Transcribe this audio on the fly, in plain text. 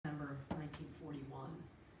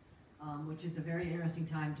which is a very interesting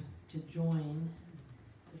time to join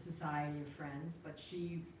the Society of Friends. But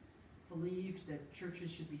she believed that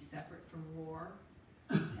churches should be separate from war,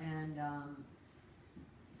 and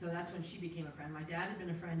so that's when she became a friend. My dad had been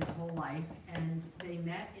a friend his whole life, and they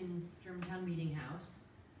met in Germantown Meeting House.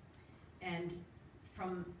 And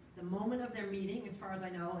from the moment of their meeting, as far as I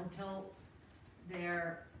know, until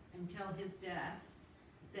his death,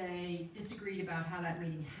 they disagreed about how that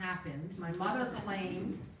meeting happened. My mother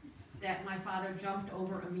claimed that my father jumped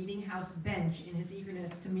over a meeting house bench in his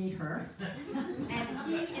eagerness to meet her, and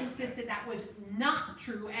he insisted that was not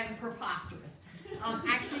true and preposterous.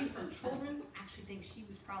 Actually, her children actually think she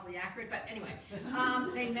was probably accurate, but anyway,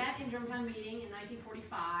 they met in Germantown Meeting in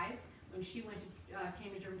 1945 when she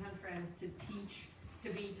came to Germantown Friends to teach,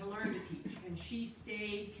 to learn to teach, and she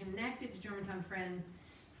stayed connected to Germantown Friends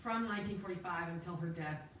from 1945 until her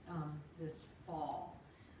death this fall.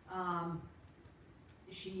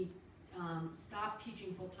 She stopped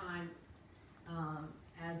teaching full-time,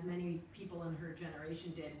 as many people in her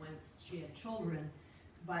generation did once she had children,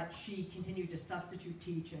 but she continued to substitute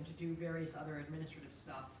teach and to do various other administrative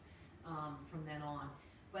stuff from then on.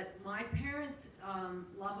 But my parents'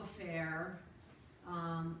 love affair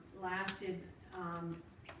lasted,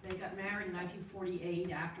 they got married in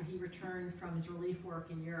 1948 after he returned from his relief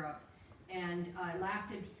work in Europe, and it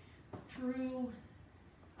lasted through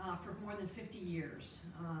for more than 50 years.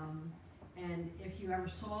 And if you ever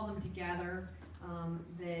saw them together,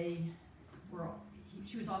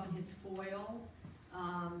 she was often his foil,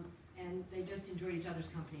 and they just enjoyed each other's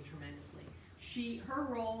company tremendously. Her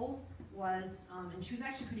role was, and she was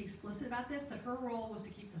actually pretty explicit about this, that her role was to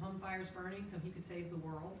keep the home fires burning so he could save the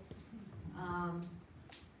world.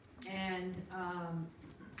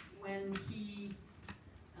 When he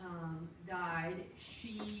died,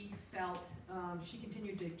 she felt she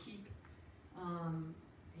continued to keep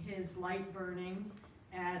his light burning,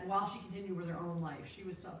 and while she continued with her own life. She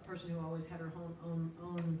was a person who always had her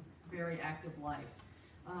own very active life.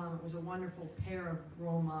 It was a wonderful pair of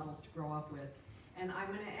role models to grow up with. And I'm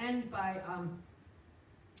going to end by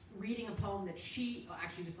reading a poem that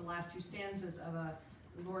actually just the last two stanzas of a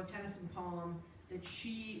Lord Tennyson poem that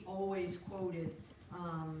she always quoted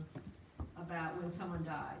about when someone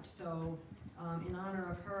died. So in honor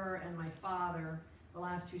of her and my father, the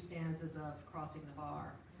last two stanzas of Crossing the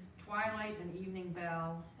Bar. Twilight and evening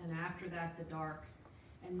bell, and after that the dark,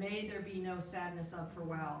 and may there be no sadness of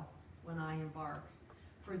farewell when I embark.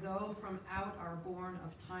 For though from out our bourne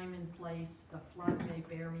of time and place the flood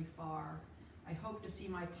may bear me far, I hope to see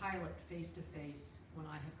my pilot face to face when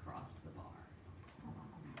I have crossed the bar.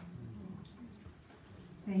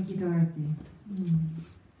 Thank you, Dorothy.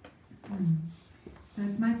 So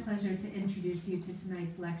it's my pleasure to introduce you to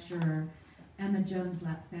tonight's lecturer, Emma Jones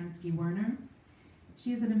Lapsansky-Werner.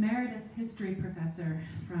 She is an emeritus history professor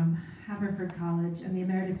from Haverford College and the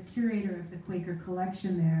emeritus curator of the Quaker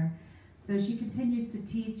collection there, though she continues to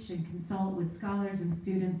teach and consult with scholars and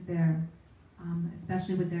students there,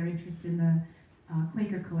 especially with their interest in the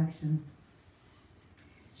Quaker collections.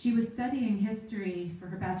 She was studying history for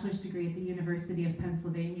her bachelor's degree at the University of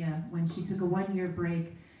Pennsylvania when she took a one-year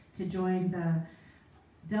break to join the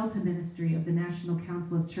Delta Ministry of the National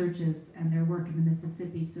Council of Churches and their work in the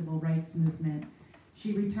Mississippi Civil Rights Movement.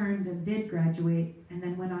 She returned and did graduate, and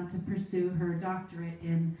then went on to pursue her doctorate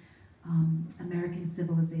in American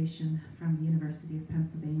civilization from the University of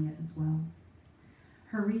Pennsylvania as well.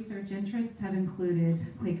 Her research interests have included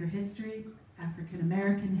Quaker history, African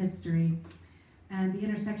American history, and the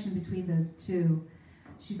intersection between those two.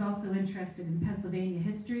 She's also interested in Pennsylvania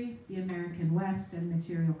history, the American West, and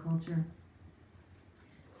material culture.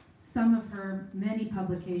 Some of her many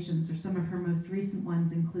publications, or some of her most recent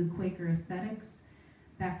ones, include Quaker Aesthetics,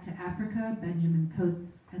 Back to Africa, Benjamin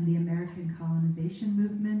Coates and the American Colonization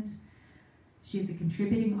Movement. She is a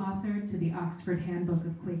contributing author to the Oxford Handbook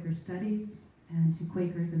of Quaker Studies and to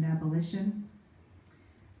Quakers and Abolition.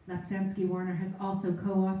 Lapsansky-Werner has also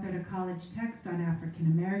co-authored a college text on African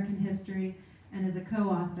American history and is a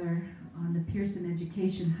co-author on the Pearson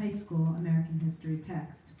Education High School American History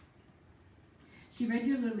text. She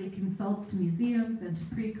regularly consults to museums and to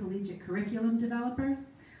pre-collegiate curriculum developers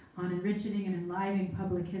on enriching and enlivening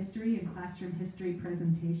public history and classroom history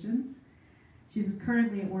presentations. She's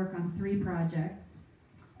currently at work on 3 projects: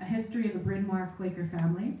 a history of the Bryn Mawr Quaker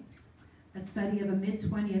family, a study of a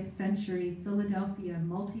mid-20th century Philadelphia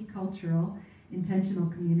multicultural intentional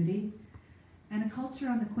community, and a culture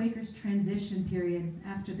on the Quakers' transition period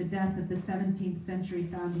after the death of the 17th century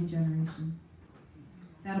founding generation.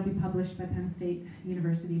 That'll be published by Penn State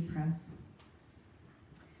University Press.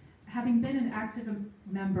 Having been an active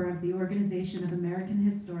member of the Organization of American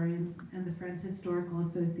Historians and the Friends Historical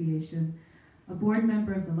Association, a board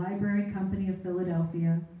member of the Library Company of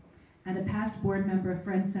Philadelphia, and a past board member of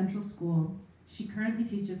Friends Central School, she currently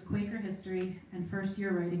teaches Quaker history and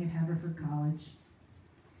first-year writing at Haverford College.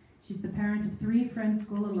 She's the parent of 3 Friends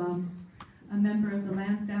School alums, a member of the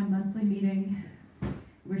Lansdowne Monthly Meeting,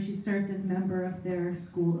 where she served as member of their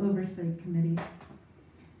school oversight committee.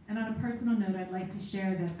 And on a personal note, I'd like to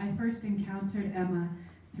share that I first encountered Emma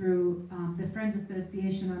through the Friends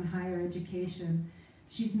Association on Higher Education.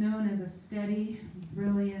 She's known as a steady,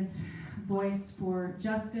 brilliant voice for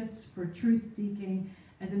justice, for truth-seeking,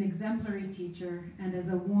 as an exemplary teacher, and as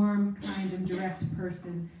a warm, kind, and direct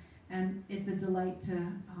person. And it's a delight to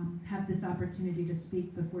have this opportunity to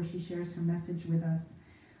speak before she shares her message with us,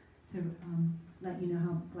 to let you know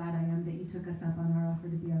how glad I am that you took us up on our offer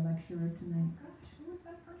to be our lecturer tonight. Gosh, who is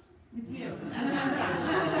that person? It's you.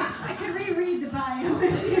 I can reread the bio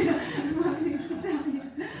if you want me to tell you.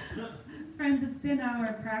 Friends, it's been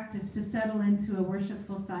our practice to settle into a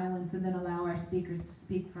worshipful silence and then allow our speakers to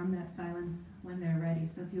speak from that silence when they're ready.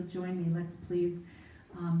 So if you'll join me, let's please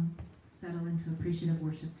settle into appreciative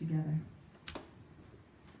worship together.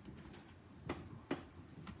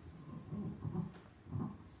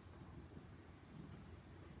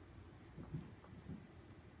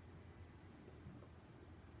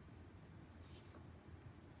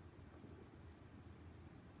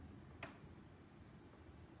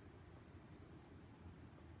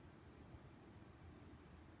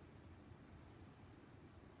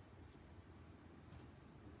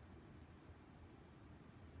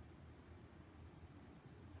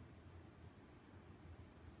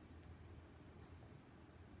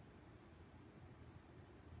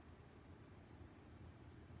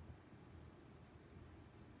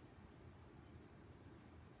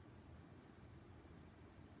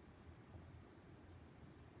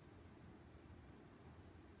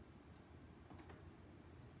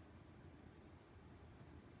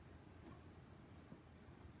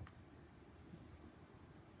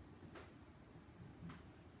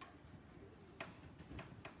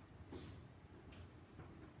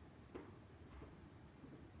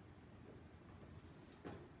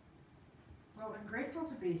 Well, I'm grateful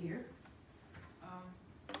to be here,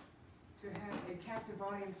 to have a captive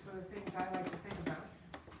audience for the things I like to think about,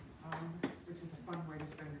 which is a fun way to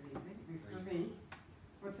spend an evening, at least for me.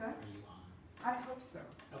 What's that? Are you on? I hope so.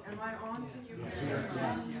 Okay. Am I on? Can you Yes. hear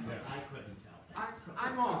me? Yes. I couldn't tell.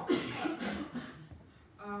 I'm on.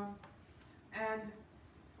 And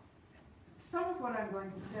some of what I'm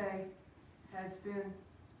going to say has been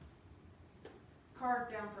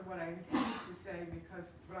carved down from what I intended to say, because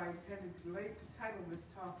what I intended to title this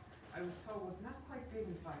talk, I was told, was not quite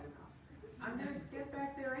dignified enough. I'm going to get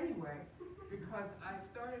back there anyway, because I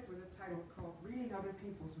started with a title called Reading Other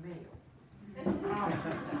People's Mail.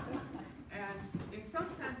 And in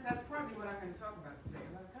some sense, that's probably what I'm going to talk about today.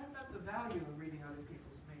 I'm going to talk about the value of reading other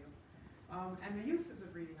people's mail, and the uses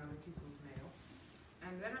of reading other people's mail.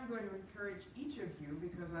 And then I'm going to encourage each of you,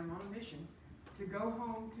 because I'm on a mission, to go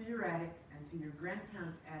home to your attic and to your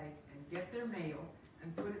grandparents' attic and get their mail and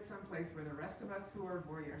put it someplace where the rest of us who are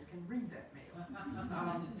voyeurs can read that mail.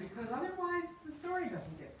 Because otherwise, the story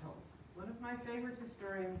doesn't get told. One of my favorite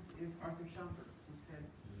historians is Arthur Schomburg, who said,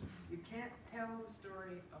 "You can't tell the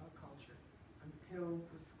story of a culture until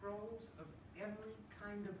the scrolls of every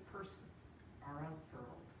kind of person are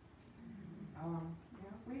unfurled."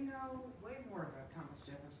 We know way more about Thomas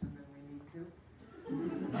Jefferson than we need to,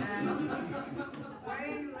 and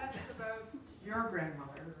way less about your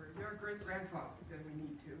grandmother or your great-grandfather than we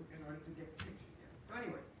need to in order to get the picture together. So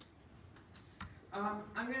anyway,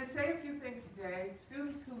 I'm going to say a few things today.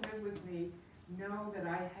 Students who live with me know that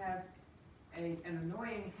I have an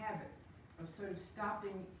annoying habit of sort of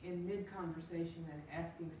stopping in mid-conversation and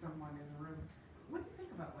asking someone in the room, "What do you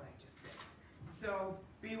think about what I just said?" So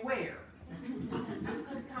beware. This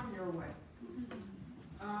could come your way.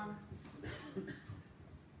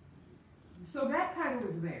 So that title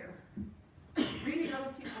is there. Reading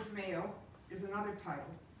Other People's Mail is another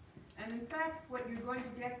title. And in fact, what you're going to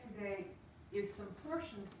get today is some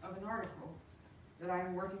portions of an article that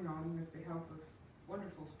I'm working on with the help of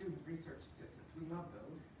wonderful student research assistants. We love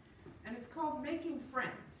those. And it's called Making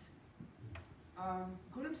Friends,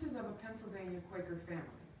 Glimpses of a Pennsylvania Quaker Family.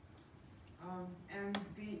 And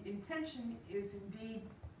the intention is indeed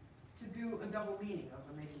to do a double meaning of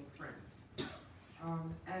the Making Friends.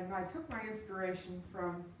 And I took my inspiration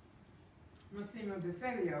from Massimo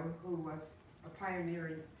D'Azeglio, who was a pioneer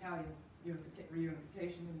in Italian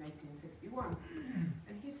reunification in 1861.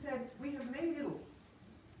 And he said, "We have made Italy.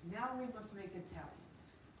 Now we must make Italians."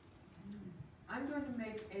 I'm going to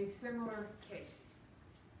make a similar case.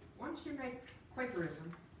 Once you make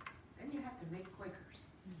Quakerism, then you have to make Quakers.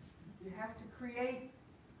 You have to create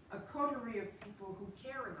a coterie of people who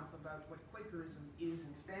care enough about what Quakerism is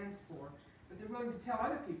and stands for, that they're willing to tell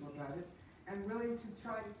other people about it, and willing to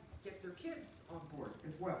try to get their kids on board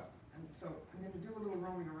as well. And so I'm going to do a little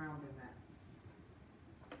roaming around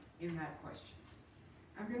in that question.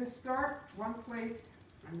 I'm going to start one place.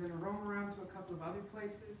 I'm going to roam around to a couple of other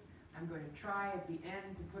places. I'm going to try at the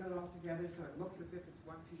end to put it all together so it looks as if it's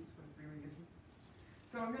one piece when it really isn't.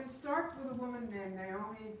 So I'm going to start with a woman named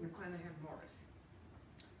Naomi McClanahan Morris,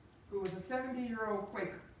 who was a 70-year-old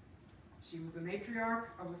Quaker. She was the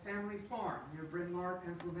matriarch of a family farm near Bryn Mawr,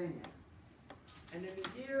 Pennsylvania. And in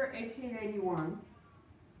the year 1881,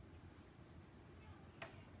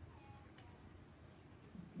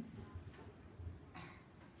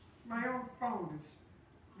 my own phone is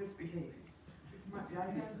misbehaving.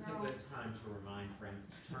 This is a good time to remind friends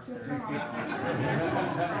to To turn turn their off. Right,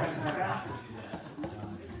 Exactly. do that.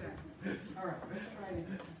 Exactly. All right, let's try it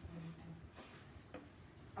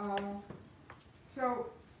again. So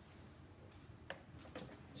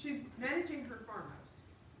she's managing her farmhouse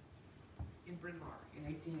in Bryn Mawr in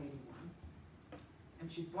 1881,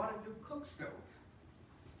 and she's bought a new cook stove,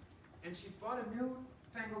 and she's bought a new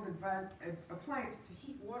fangled appliance to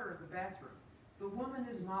heat water in the bathroom. The woman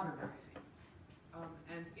is modernizing.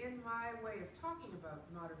 And in my way of talking about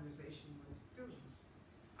modernization with students,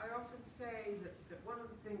 I often say that one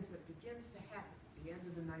of the things that begins to happen at the end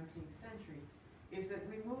of the 19th century is that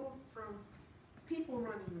we move from people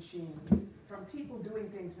running machines, from people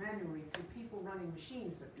doing things manually, to people running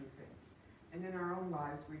machines that do things. And in our own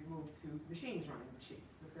lives, we've moved to machines running machines,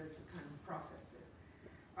 that there's a kind of process there.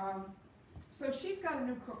 So she's got a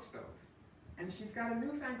new cook stove, and she's got a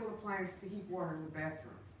newfangled appliance to heat water in the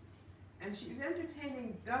bathroom. And she's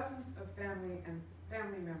entertaining dozens of family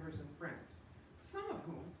members and friends, some of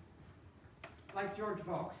whom, like George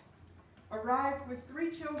Vaux, arrived with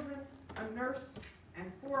 3 children, a nurse,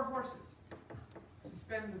 and 4 horses to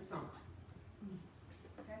spend the summer.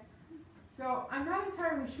 Okay? So I'm not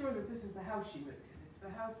entirely sure that this is the house she lived in. It's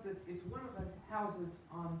the house it's one of the houses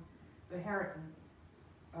on the Harriton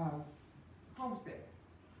homestead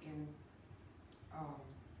in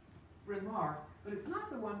Bryn Mawr, but it's not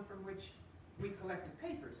the one from which we collected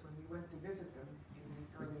papers when we went to visit them in the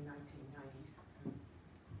early 1990s,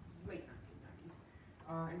 late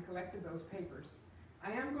 1990s, and collected those papers.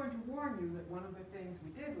 I am going to warn you that one of the things we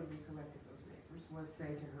did when we collected those papers was say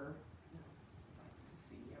to her, you know, I'd like to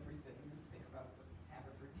see everything and think about what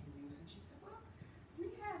Haverford can use. And she said, well, we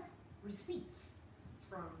have receipts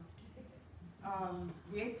from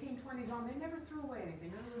the 1820s on. They never threw away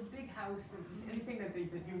anything. There was a big house, and anything that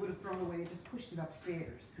you would have thrown away, just pushed it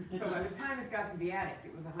upstairs. So by the time it got to the attic,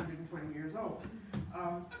 it was 120 years old.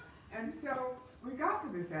 And so we got to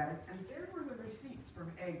this attic, and there were the receipts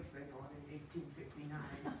from eggs they bought in 1859.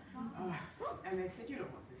 And they said, you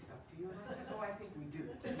don't want this stuff, do you? And I said, oh, I think we do.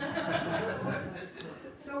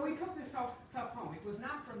 So we took this stuff home. It was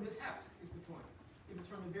not from this house, is the point. It was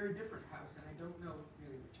from a very different house, and I don't know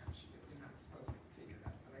really which house she lived in. I'm supposed to figure it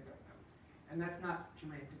out, but I don't know. And that's not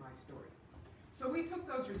germane to my story. So we took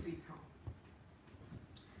those receipts home.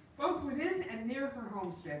 Both within and near her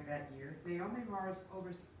homestead that year, Naomi Morris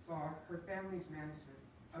oversaw her family's management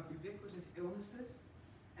of ubiquitous illnesses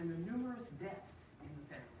and the numerous deaths in the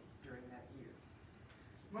family during that year.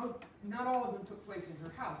 Not all of them took place in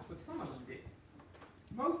her house, but some of them did.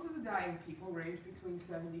 Most of the dying people ranged between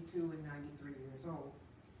 72 and 93 years old.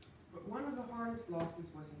 But one of the hardest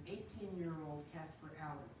losses was an 18-year-old Casper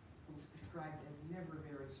Allen, who was described as never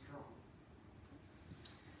very strong.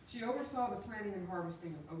 She oversaw the planting and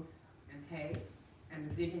harvesting of oats and hay, and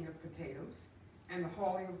the digging of potatoes, and the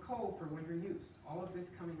hauling of coal for winter use, all of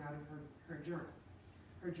this coming out of her journal.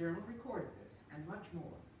 Her journal recorded this, and much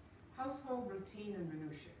more, household routine and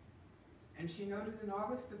minutiae. And she noted in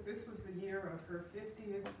August that this was the year of her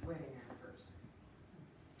 50th wedding anniversary.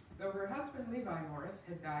 Though her husband, Levi Morris,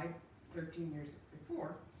 had died 13 years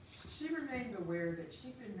before, she remained aware that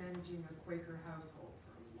she'd been managing a Quaker household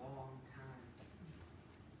for a long time.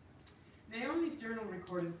 Naomi's journal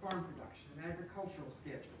recorded farm production and agricultural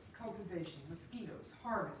schedules, cultivation, mosquitoes,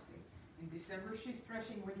 harvesting. In December, she's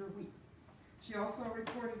threshing winter wheat. She also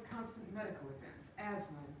recorded constant medical events,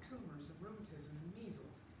 asthma and tumors and rheumatism and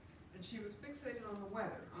measles. And she was fixated on the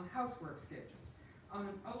weather, on housework schedules, on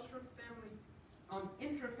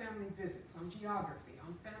intra-family visits, on geography,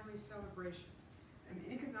 on family celebrations, and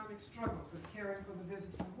the economic struggles of caring for the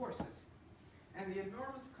visiting horses, and the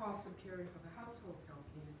enormous costs of caring for the household help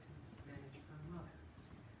needed to manage her mother.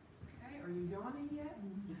 Okay, are you yawning yet?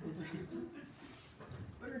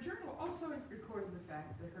 But her journal also recorded the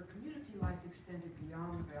fact that her community life extended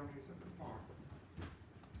beyond the boundaries of the farm.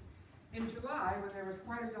 In July, when there was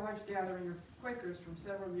quite a large gathering of Quakers from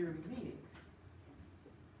several yearly meetings,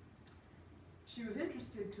 she was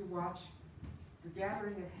interested to watch the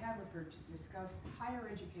gathering at Haverford to discuss higher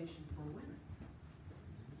education for women.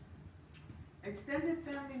 Extended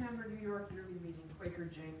family member New York yearly meeting Quaker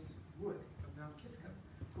James Wood of Mount Kisco,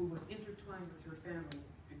 who was intertwined with her family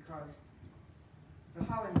because the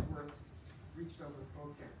Hollingsworths reached over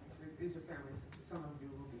both families. These are families that some of you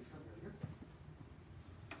will be familiar.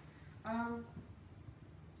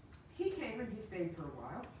 He came and he stayed for a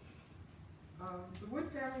while. The Wood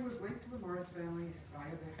family was linked to the Morris family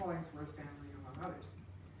via the Hollingsworth family, among others.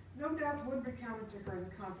 No doubt Wood recounted to her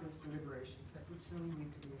the conference deliberations that would soon lead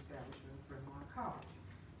to the establishment of Bryn Mawr College,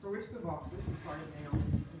 for which the Vauxes, a part of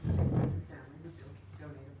Naomi's extended family, would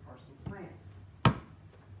donate a parcel of land.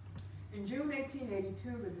 In June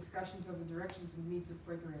 1882, the discussions of the directions and needs of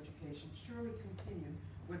Quaker education surely continued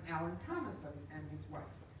when Allen Thomas and his wife,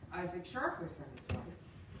 Isaac Sharpless and his wife,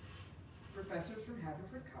 professors from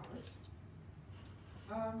Haverford College,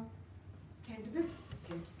 came to visit,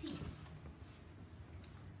 came to tea.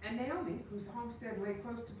 And Naomi, whose homestead lay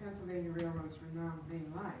close to Pennsylvania Railroad's renowned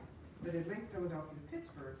main line that had linked Philadelphia to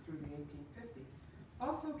Pittsburgh through the 1850s,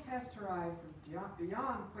 also cast her eye from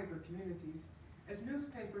beyond Quaker communities as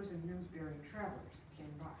newspapers and news-bearing travelers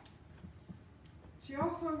came by. She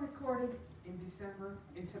also recorded in September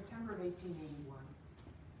of 1881,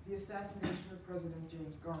 the assassination of President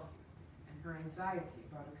James Garfield and her anxiety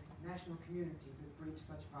about a national community that breached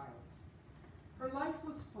such violence. Her life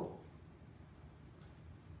was full.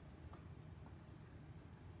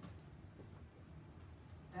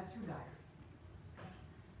 That's her diary.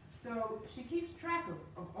 So she keeps track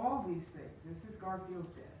of all these things. This is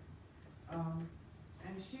Garfield's death.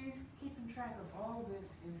 And she's keeping track of all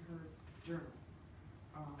this in her journal.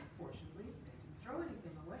 Fortunately, they didn't throw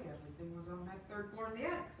anything away. Everything was on that third floor in the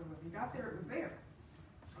attic. So when we got there, it was there.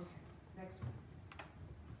 Okay, next one.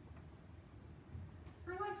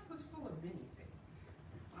 Her life was full of many things.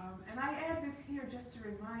 And I add this here just to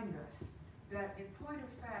remind us that in point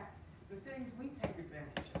of fact, the things we take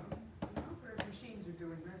advantage of, where machines are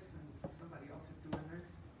doing this and somebody else is doing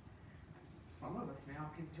this. Some of us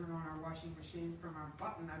now can turn on our washing machine from our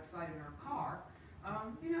button outside in our car.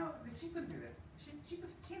 She couldn't do that.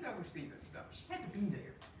 She had to oversee this stuff. She had to be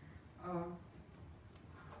there.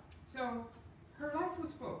 So her life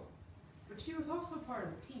was full, but she was also part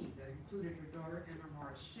of a team that included her daughter Emma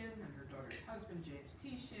Morris Shin and her daughter's husband James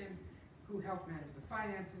T. Shin, who helped manage the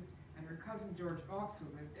finances, and her cousin George Vaux, who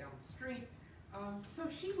lived down the street. So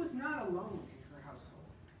she was not alone in her household.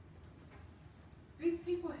 These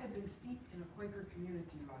people had been steeped in a Quaker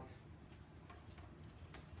community life.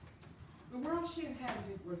 The world she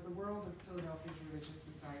inhabited was the world of Philadelphia's Religious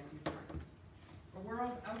Society of Friends, a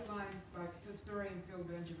world outlined by historian Phil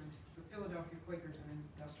Benjamin's The Philadelphia Quakers in an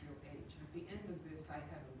Industrial Age. And at the end of this, I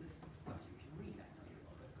have a list of stuff you can read. I know you're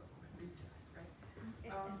all going to go home and read tonight, right?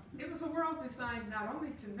 It was a world designed not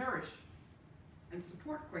only to nourish and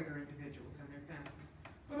support Quaker individuals and their families,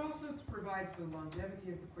 but also to provide for the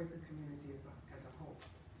longevity of the Quaker community as a whole.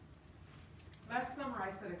 Last summer,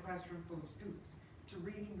 I set a classroom full of students to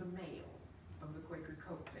reading the mail of the Quaker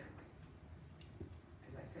Coat family.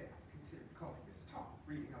 As I said, I considered calling this talk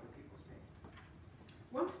reading other people's mail.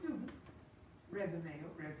 One student read the mail,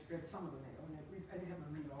 read some of the mail, and I didn't have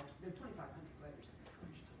them read all. There are 2,500 letters in that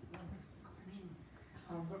collection.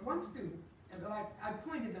 But one student, and I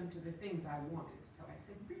pointed them to the things I wanted. So I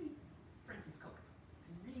said, read Francis Coat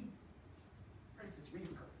and read Francis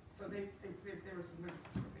Reeve Coat. So there were some links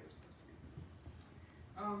to what they were supposed to read.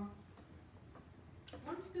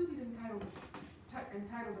 One student entitled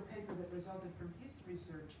a paper that resulted from his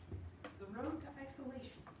research, The Road to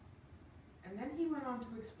Isolation. And then he went on to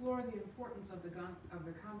explore the importance of the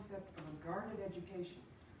concept of a guarded education,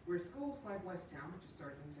 where schools like Westtown, which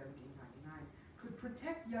started in 1799, could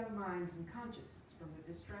protect young minds and consciences from the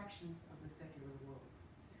distractions of the secular world.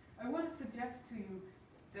 I want to suggest to you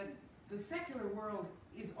that the secular world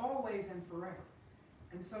is always and forever.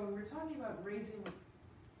 And so when we're talking about raising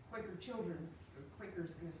Quaker children, or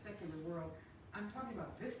Quakers in a secular world, I'm talking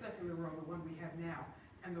about this secular world, the one we have now,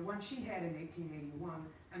 and the one she had in 1881,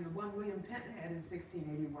 and the one William Penn had in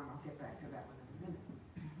 1681. I'll get back to that one in a minute.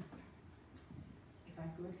 If I'm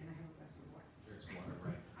good, can I have a glass of water? There's water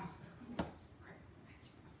right.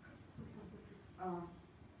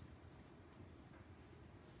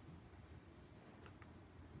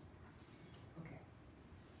 Okay.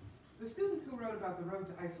 The student who wrote about the road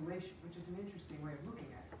to isolation, which is an interesting way of looking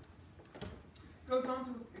at it, goes on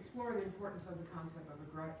to explore the importance of the concept of a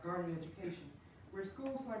guardian education, where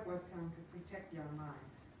schools like Westtown could protect young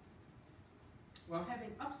minds, while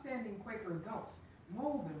having upstanding Quaker adults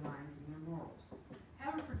mold their minds and their morals.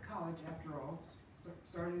 Haverford College, after all,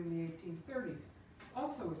 started in the 1830s,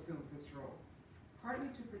 also assumed this role,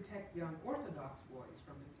 partly to protect young Orthodox boys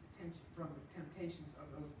from the temptations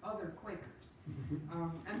of those other Quakers.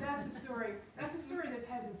 And that's a story that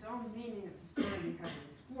has its own meaning. It's a story we haven't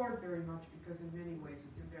explored very much because in many ways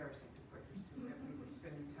it's embarrassing to Quakers who have people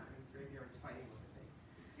spending time in graveyards fighting over things.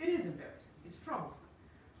 It is embarrassing. It's troublesome.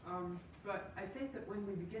 But I think that when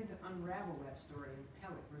we begin to unravel that story and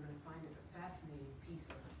tell it, we're going to find it a fascinating piece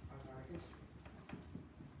of our history.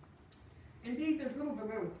 Indeed, there's little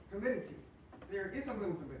validity. There is a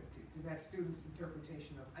little validity to that student's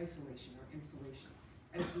interpretation of isolation or insulation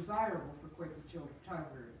as desirable for Quaker child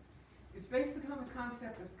rearing. It's based upon the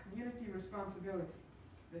concept of community responsibility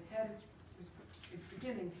that had its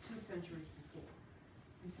beginnings 2 centuries before.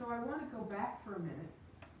 And so I want to go back for a minute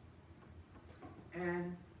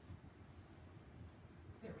and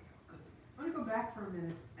there we go, good. I want to go back for a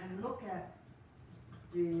minute and look at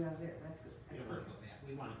the, there, that's good. We don't want to go back,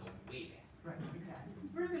 we want to go way back. Right, exactly.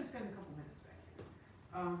 We're going to spend a couple minutes back here.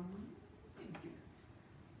 Maybe a few minutes.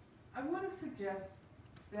 I want to suggest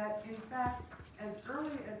that, in fact, as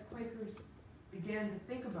early as Quakers began to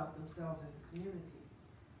think about themselves as a community,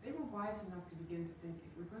 they were wise enough to begin to think,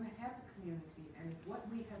 if we're going to have a community, and if what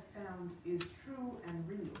we have found is true and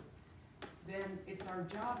real, then it's our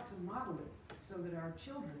job to model it so that our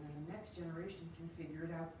children and the next generation can figure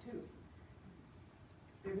it out too.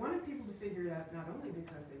 They wanted people to figure it out not only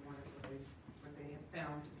because they wanted what they had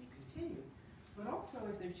found to be continued, but also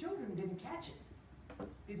if their children didn't catch it,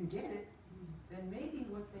 didn't get it, then maybe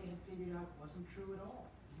what they had figured out wasn't true at all.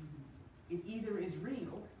 It either is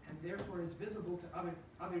real and therefore is visible to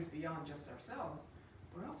others beyond just ourselves,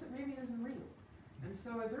 or else it maybe isn't real. And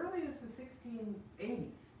so as early as the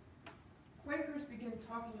 1680s, Quakers began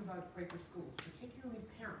talking about Quaker schools, particularly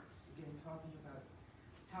parents began talking about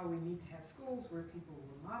how we need to have schools where people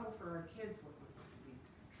will model for our kids what we believe to be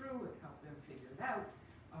true and help them figure it out,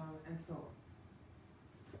 and so on.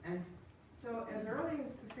 And so as early as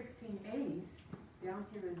the 1680s, down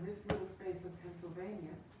here in this little space of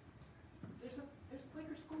Pennsylvania, there's a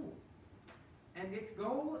Quaker school. And its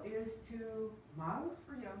goal is to model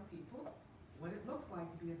for young people what it looks like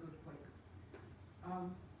to be a good Quaker.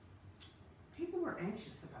 People were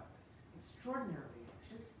anxious about this, extraordinarily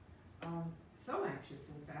anxious. So anxious,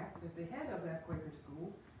 in fact, that the head of that Quaker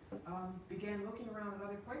school began looking around at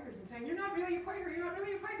other Quakers and saying, "You're not really a Quaker, you're not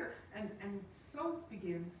really a Quaker." And so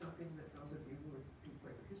begins something that those of you who do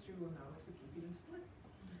Quaker history will know as the keeping and split.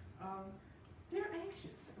 They're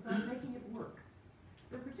anxious about making it work.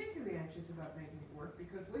 They're particularly anxious about making it work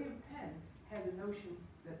because William Penn had the notion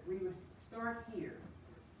that we would start here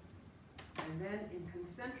and then in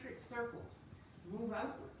concentric circles move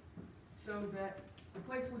outward so that the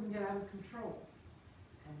place wouldn't get out of control.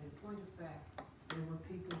 And in point of fact, there were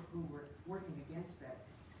people who were working against that,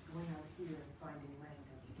 going out here and finding land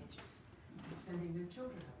in the ditches and sending their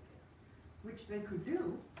children out there, which they could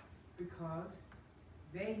do because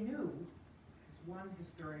they knew, as one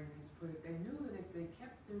historian has put it, they knew that if they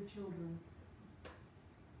kept their children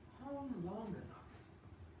home long enough,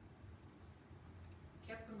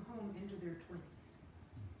 kept them home into their 20s,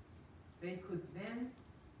 they could then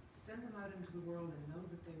send them out into the world and know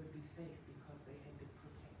that they would be safe because they had been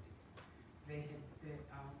protected.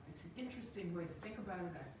 It's an interesting way to think about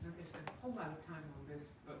it. I'm not going to spend a whole lot of time on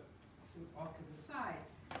this, but off to the side,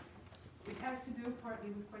 it has to do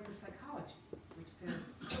partly with Quaker psychology, which said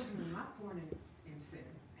children are not born in sin,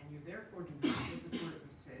 and you therefore do not, as the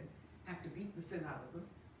Puritan said, have to beat the sin out of them.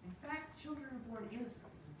 In fact, children are born innocent.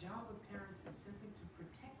 The job of parents is simply to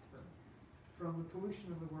protect them from the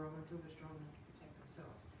pollution of the world until they're strong enough to protect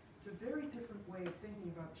themselves. It's a very different way of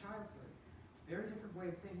thinking about childhood, very different way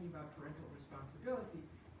of thinking about parental responsibility,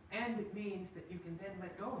 and it means that you can then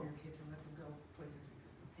let go of your kids and let them go places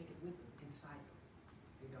because they'll take it with them inside them.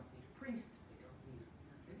 They don't need a priest, they don't need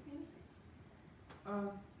anything.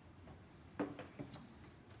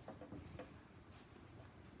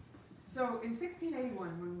 So in 1681,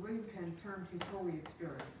 when William Penn termed his holy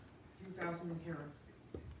experiment, a few thousand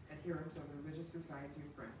adherents of the Religious Society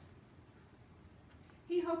of Friends,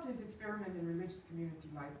 he hoped his experiment in religious community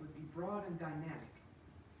life would be broad and dynamic,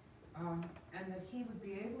 and that he would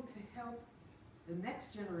be able to help the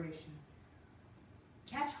next generation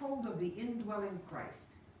catch hold of the indwelling Christ,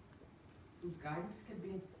 whose guidance could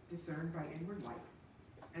be discerned by inward life,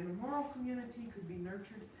 and the moral community could be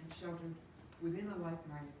nurtured and sheltered within a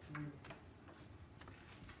like-minded community.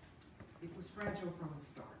 it was fragile from the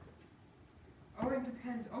start. Owing to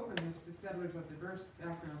Penn's openness to settlers of diverse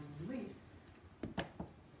backgrounds and beliefs,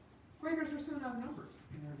 Quakers were soon outnumbered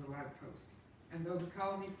in their little outpost. And though the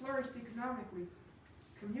colony flourished economically,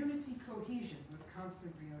 community cohesion was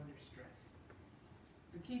constantly under stress.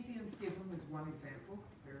 The Keithian Schism is one example,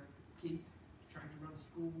 where Keith, trying to run a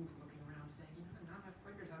school, was looking around saying, you know, not enough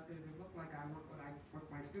Quakers out there that look like I want what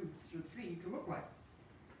my students should see to look like.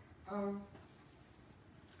 I'm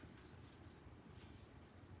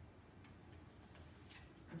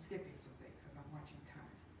skipping some things as I'm watching time.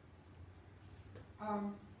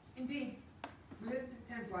 Indeed, within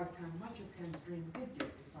Penn's lifetime, much of Penn's dream did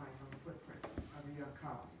get defined on the footprint of a young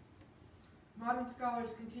colony. Modern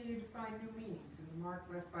scholars continue to find new meanings in the mark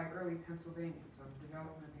left by early Pennsylvanians on the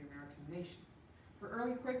development of the American nation. For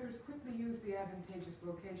early Quakers quickly used the advantageous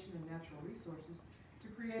location and natural resources to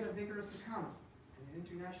create a vigorous economy, and an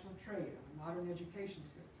international trade, and a modern education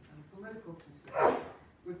system, and a political consistent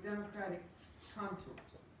with democratic contours.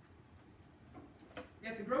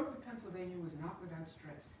 Yet the growth of Pennsylvania was not without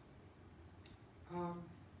stress.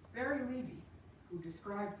 Barry Levy, who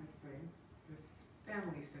described this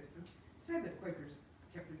family system, said that Quakers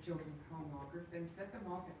kept their children home longer, then set them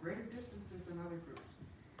off at greater distances than other groups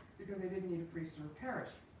because they didn't need a priest or a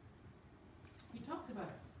parish. He talks about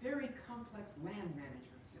a very complex land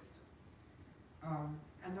management system.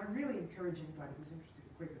 And I really encourage anybody who's interested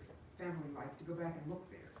in Quaker family life to go back and look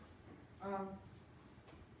there.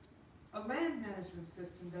 A land management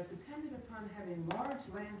system that depended upon having large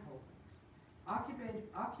land holdings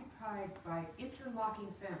occupied by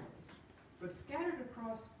interlocking families, but scattered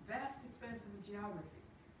across vast expanses of geography.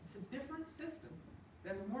 It's a different system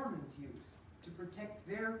than the Mormons use to protect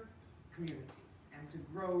their community and to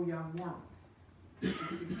grow young Mormons. It's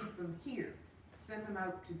to keep them here, send them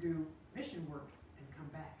out to do mission work, and come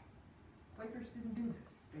back. Quakers didn't do this.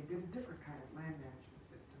 They did a different kind of land management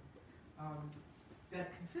system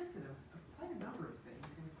that consisted of quite a number of things,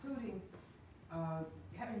 including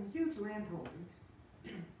having huge land holdings,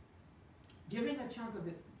 giving a chunk of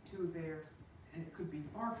it to their, and it could be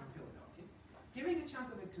far from Philadelphia, giving a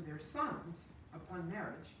chunk of it to their sons upon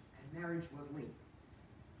marriage, and marriage was legal.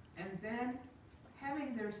 And then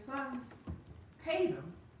having their sons pay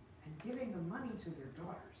them and giving the money to their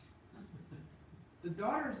daughters. The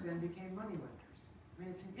daughters then became moneylenders. I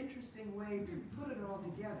mean, it's an interesting way to put it all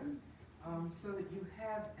together so that you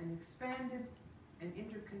have an expanded and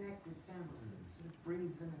interconnected family that sort of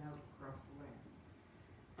breathes in and out across the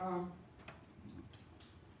land.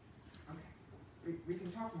 Okay, we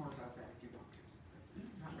can talk more about that if you want to,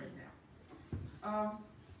 but not right now.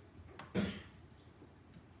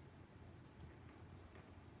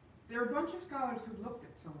 There are a bunch of scholars who've looked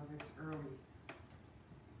at some of this early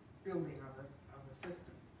building of a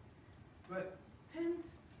system, but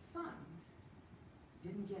Penn's sons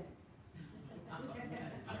didn't get it.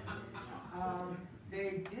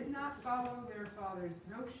 They did not follow their father's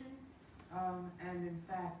notion, and in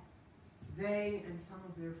fact, they and some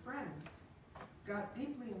of their friends got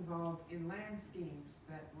deeply involved in land schemes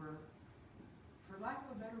that were, for lack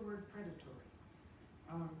of a better word, predatory.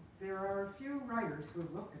 There are a few writers who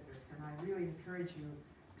have looked at this, and I really encourage you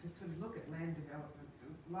to sort of look at land development.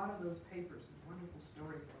 A lot of those papers, wonderful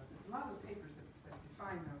stories about this, a lot of the papers that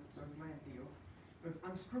define those land deals, those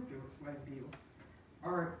unscrupulous land deals,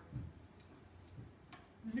 are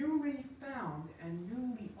newly found and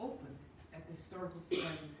newly opened at the Historical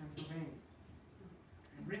Society of Pennsylvania,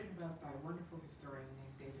 and written about by a wonderful historian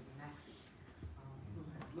named David Maxey, who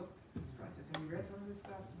has looked at this process. Have you read some of this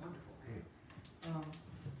stuff? Wonderful, right?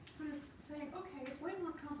 Sort of saying, okay, it's way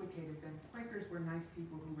more complicated than Quakers were nice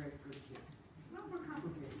people who raised good kids. A lot more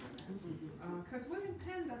complicated than that. Because William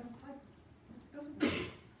Penn doesn't quite.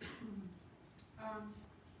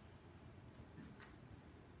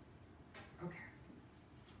 Okay.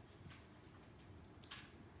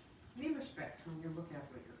 Neva Specht, whom you'll look at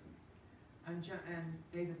later, and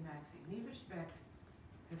David Maxey. Neva Specht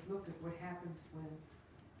has looked at what happens when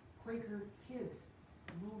Quaker kids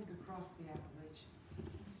moved across the Appalachians.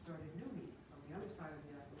 He started new meetings on the other side of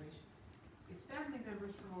the Appalachians. It's family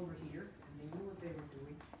members from over here, and they knew what they were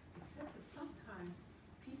doing, except that sometimes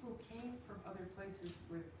people came from other places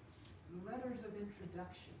with letters of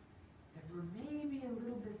introduction that were maybe a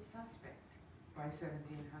little bit suspect by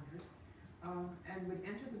 1700, and would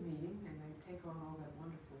enter the meeting, and they'd take on all that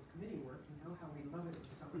wonderful committee work. You know how we love it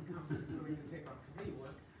when someone comes and is going to take on committee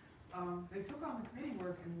work. They took on the committee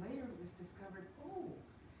work, and later it was discovered, oh,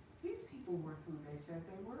 these people weren't who they said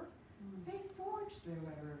they were. They forged their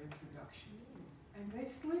letter of introduction, and they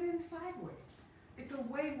slid in sideways. It's a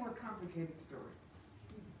way more complicated story.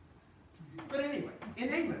 But anyway, in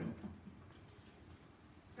England,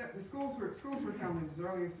 the schools were founded as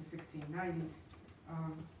early as the 1690s.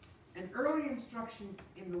 And early instruction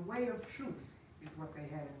in the way of truth is what they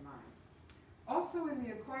had in mind. Also in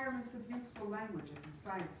the acquirements of useful languages and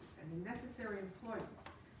sciences and in necessary employments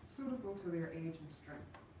suitable to their age and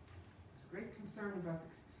strength. There's great concern about the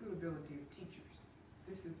suitability of teachers.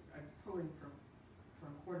 This is pulling from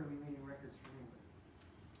quarterly meeting records from England.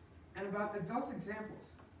 And about adult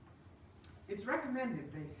examples. It's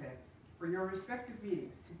recommended, they said, for your respective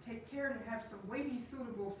meetings to take care to have some weighty,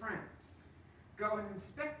 suitable friends go and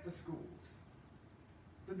inspect the schools.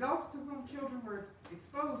 The adults to whom children were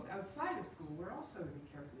exposed outside of school were also to be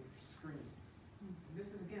carefully screened. This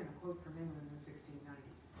is again a quote from England in the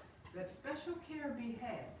 1690s. That special care be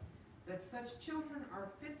had that such children are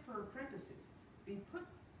fit for apprentices be put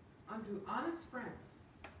unto honest friends,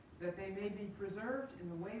 that they may be preserved in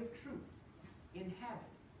the way of truth, in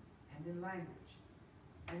habit and in language,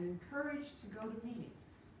 and encouraged to go to meetings,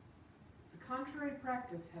 the contrary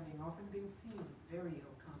practice having often been seen with very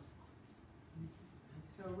ill consequence.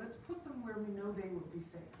 So let's put them where we know they will be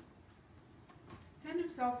safe. Penn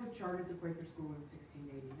himself had chartered the Quaker school in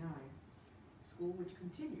 1689, a school which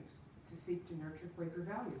continues to seek to nurture Quaker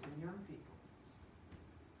values in young people.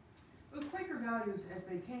 Those Quaker values, as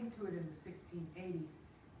they came to it in the 1680s,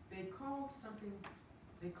 they called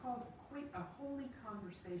a holy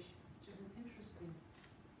conversation, which is an interesting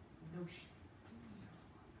notion. So,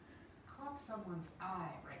 caught someone's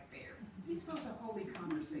eye right there. What do you suppose a holy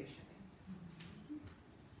conversation is?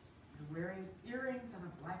 You're wearing earrings and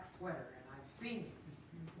a black sweater, and I've seen you.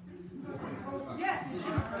 What do you suppose a holy, yes,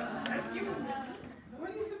 that's you.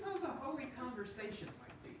 What do you suppose a holy conversation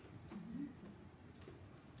might be?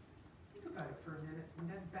 Think about it for a minute, and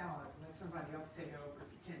then bow it and let somebody else say it over if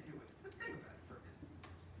you can't do it. But think about it for a minute.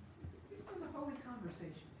 What do you suppose a holy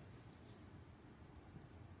conversation is?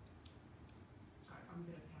 I'm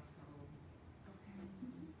gonna pass that over. Okay.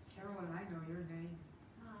 Carolyn, I know your name.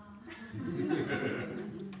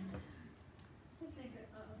 I think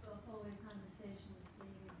of the holy conversation as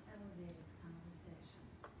being an elevated conversation.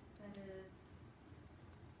 That is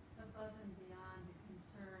above and beyond the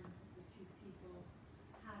concerns of the two people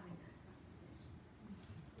having that conversation.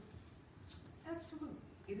 Absolutely.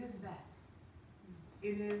 It is that.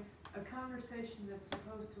 It is a conversation that's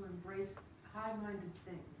supposed to embrace high-minded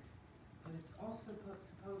things, but it's also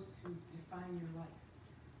supposed to define your life.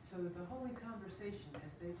 So that the holy conversation,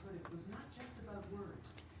 as they put it, was not just about words.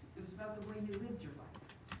 It was about the way you lived your life.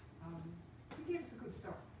 He gave us a good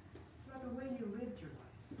start. It's about the way you lived your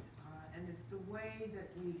life. And it's the way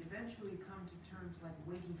that we eventually come to terms like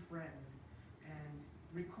weighty friend and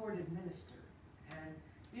recorded minister. And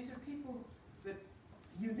these are people that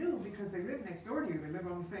you knew because they live next door to you, they live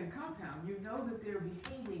on the same compound. You know that they're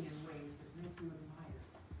behaving in ways that make you admire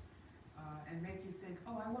and make you think,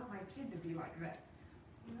 oh, I want my kid to be like that.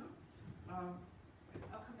 You know?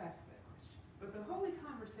 I'll come back to that question. But the holy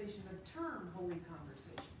conversation, the term holy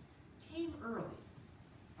conversation, came early.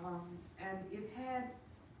 And it had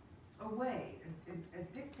a way, a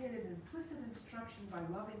dictated implicit instruction by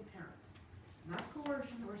loving parents, not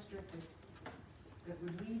coercion or strict discipline, that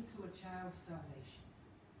would lead to a child's salvation.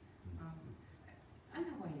 I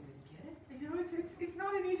know why you didn't get it. You know, it's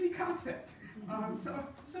not an easy concept.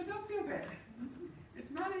 So don't feel bad.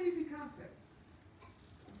 It's not an easy concept.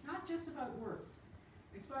 It's not just about words.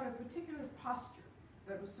 It's about a particular posture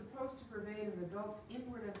that was supposed to pervade an adult's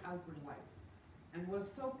inward and outward life, and was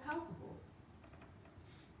so palpable,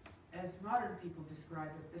 as modern people describe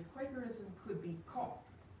it, that Quakerism could be caught,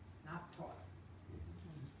 not taught.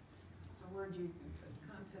 It's a word a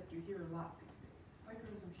concept you hear a lot these days.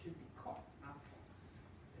 Quakerism should be caught, not taught.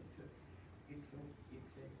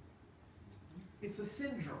 It's a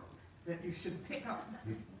syndrome that you should pick up.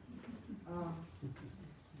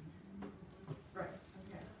 Right.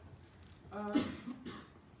 Okay.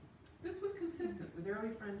 This was consistent with early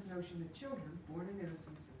Friends' notion that children, born in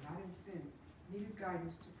innocence and not in sin, needed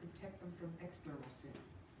guidance to protect them from external sin,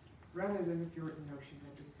 rather than the Puritan notion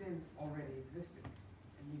that the sin already existed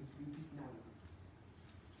and needed to be beaten out of them.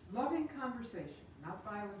 Loving conversation, not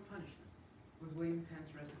violent punishment, was William Penn's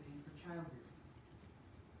recipe for child rearing.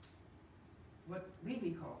 What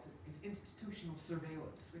Levy calls it is institutional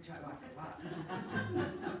surveillance, which I like a lot.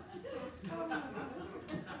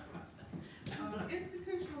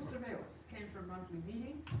 Institutional surveillance came from monthly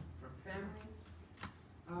meetings, from family,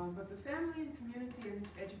 but the family and community and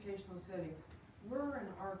educational settings were and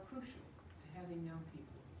are crucial to having young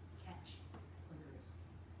people catch Quakerism.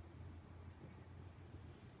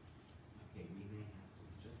 Okay, we may have to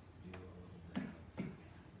just do a little bit of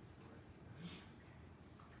feedback before it.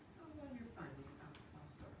 Oh, well, you're finding it out. I'll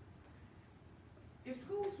start. If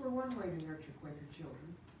schools were one way to nurture Quaker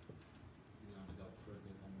children, You want to go further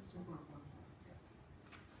than this one one? more, yeah.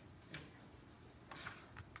 There you go.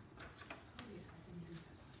 Oh, yeah, I didn't do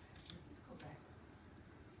that. Let's go back. Okay.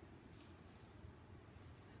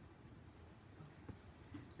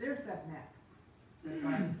 There's that map, that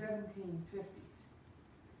by the 1750s.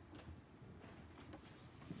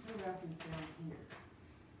 Philadelphia's down here.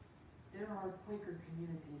 There are Quaker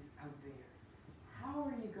communities out there. How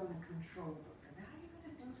are you going to control them? And how are you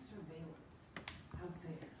going to do surveillance out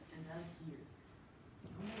there and out here?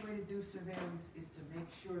 The only way to do surveillance is to make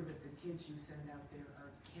sure that the kids you send out there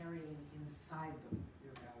are carrying inside them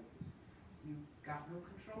your values. You've got no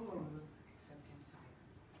control over them except inside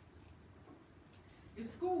them. If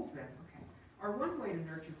schools then, okay, are one way to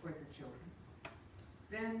nurture Quaker children,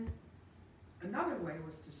 then another way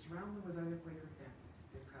was to surround them with other Quaker families.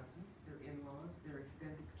 Their cousins, their in-laws, their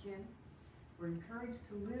extended kin were encouraged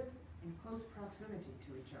to live in close proximity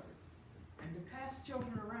to each other and to pass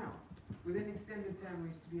children around within extended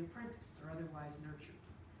families to be apprenticed or otherwise nurtured.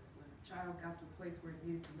 When a child got to a place where it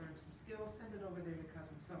needed to learn some skills, send it over there to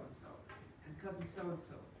cousin so-and-so. And cousin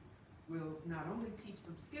so-and-so will not only teach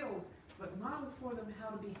them skills, but model for them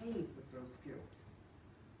how to behave with those skills.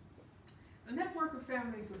 The network of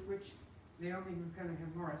families with which Naomi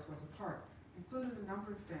McClenaghan Morris was a part included a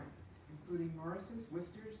number of families, including Morrises,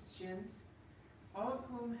 Wisters, Shins, all of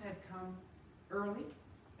whom had come early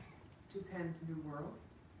to Penn's New World,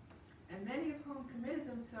 and many of whom committed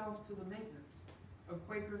themselves to the maintenance of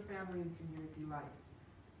Quaker family and community life,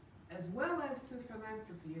 as well as to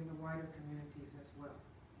philanthropy in the wider communities as well.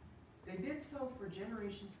 They did so for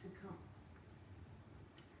generations to come.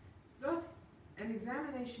 Thus, an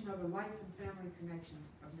examination of the life and family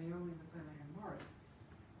connections of Naomi McClenaghan Morris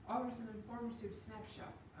offers an informative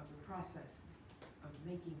snapshot of the process of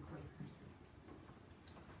making Quakers.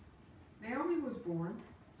 Naomi was born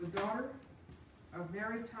the daughter of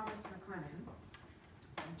Mary Thomas McClenaghan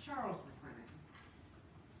and Charles McClenaghan,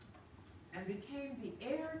 and became the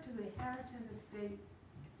heir to the Harrington estate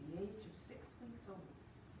at the age of 6 weeks old,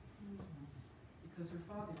 because her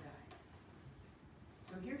father died.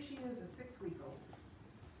 So here she is, a 6-week-old,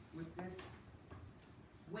 with this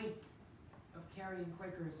weight of carrying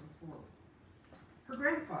Quakerism forward. Her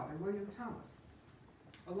grandfather, William Thomas,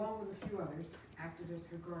 along with a few others, acted as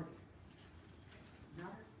her guardian.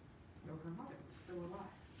 Not her, though her mother was still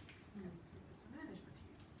alive. So there's some management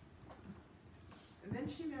here. And then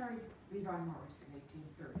she married Levi Morris in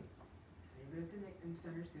 1830. They lived in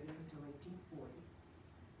Center City until 1840.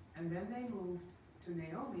 And then they moved to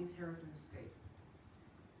Naomi's Harrington estate,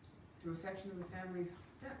 to a section of the family's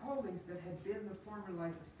holdings that had been the former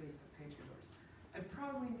life estate of Patriarchs. I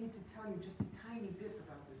probably need to tell you just a tiny bit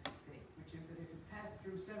about this estate, which is that it had passed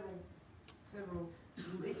through several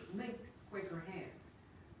linked Quaker hands.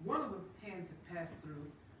 One of the hands it passed through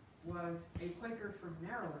was a Quaker from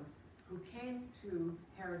Maryland who came to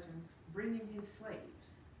Harrington bringing his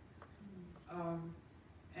slaves.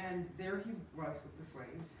 And there he was with the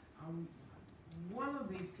slaves. One of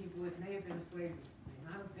these people, it may have been a slave, it may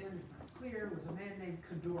not have been, it's not clear, was a man named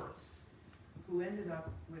Cadorus, who ended up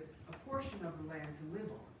with a portion of the land to live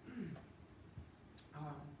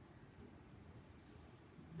on.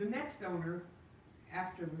 The next owner,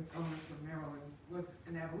 after the owner from Maryland, was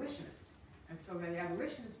an abolitionist. And so the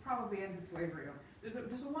abolitionists probably ended slavery. There's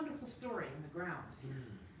a wonderful story in the grounds here,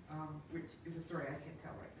 which is a story I can't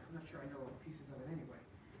tell right now. I'm not sure I know all the pieces of it anyway.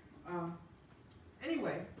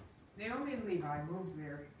 Anyway, Naomi and Levi moved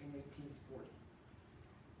there in 1840.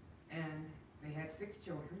 And they had 6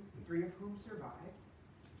 children, 3 of whom survived.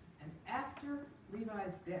 And after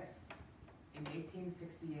Levi's death in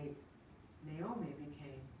 1868, Naomi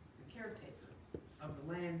became the caretaker of the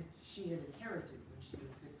land she had inherited when she was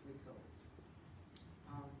 6 weeks old.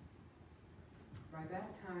 By that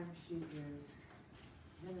time, she is,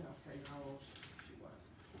 then I'll tell you how old she was.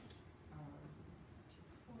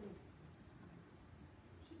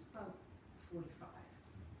 She's about 45.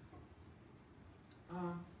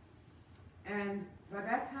 And by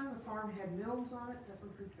that time, the farm had mills on it that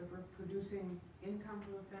were producing income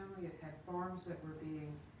for the family. It had farms that were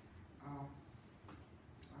being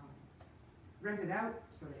rented out,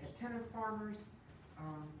 so they had tenant farmers.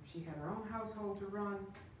 She had her own household to run.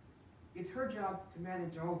 It's her job to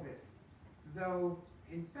manage all this, though,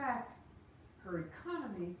 in fact, her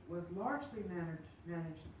economy was largely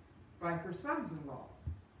managed by her sons-in-law,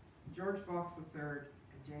 George Fox III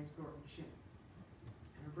and James Thornton Shin,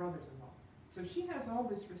 and her brothers-in-law. So she has all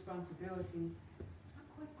this responsibility. Not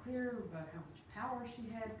quite clear about how much power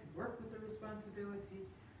she had to work with the responsibility.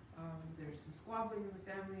 There's some squabbling in the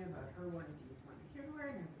family about her wanting to use money here,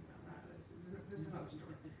 and This is another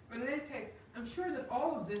story. But in any case, I'm sure that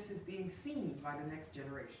all of this is being seen by the next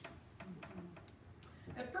generation.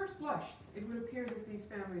 At first blush, it would appear that these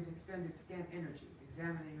families expended scant energy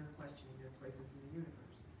examining or questioning their places in the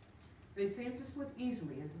universe. They seem to slip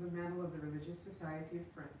easily into the mantle of the religious society of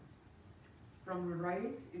friends. From the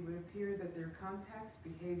writings, it would appear that their contacts,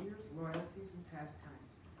 behaviors, loyalties, and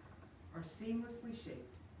pastimes are seamlessly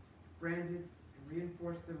shaped, branded, and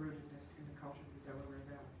reinforce their rootedness in the culture of the Delaware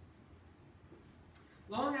Valley.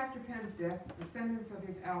 Long after Penn's death, descendants of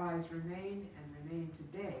his allies remained and remain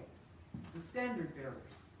today the standard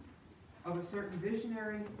bearers of a certain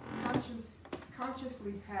visionary,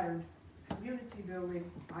 consciously patterned, community-building,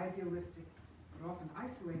 idealistic, but often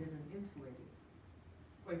isolated and insulated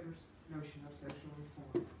Quakers' notion of social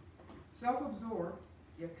reform. Self-absorbed,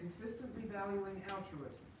 yet consistently valuing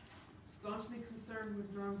altruism, staunchly concerned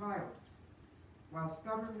with nonviolence, while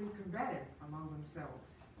stubbornly combative among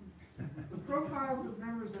themselves. The profiles of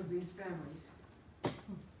members of these families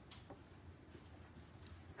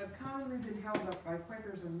have commonly been held up by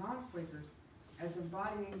Quakers and non-Quakers as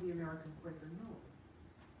embodying the American Quaker norm.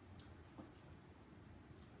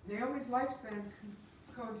 Naomi's lifespan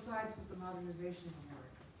coincides with the modernization of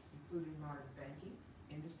America, including modern banking,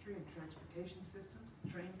 industry, and transportation systems. The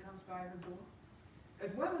train comes by her door,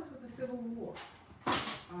 as well as with the Civil War.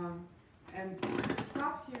 And I'll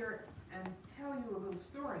stop here and tell you a little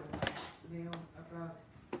story about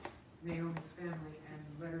Naomi's family and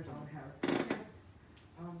the letters I'll have.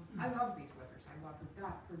 I love these letters. I love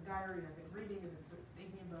her diary. I've been reading it and sort of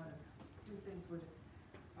thinking about it, do things with it.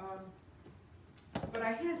 But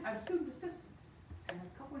I have student assistants, and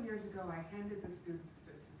a couple of years ago I handed the student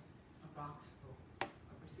assistants a box full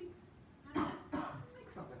of receipts. I said, make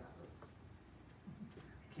something out of this.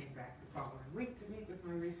 I came back the following week to meet with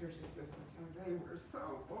my research assistants, and they were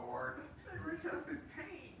so bored. They were just in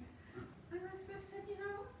pain. And I just said, you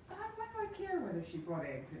know, why do I care whether she bought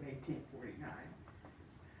eggs in 1849?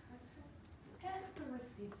 I said, ask the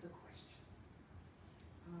receipts a question.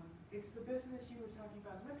 It's the business you were talking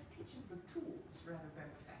about. Let's teach them the tools rather than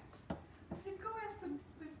the facts. I said, go ask the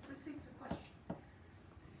receipts a question. They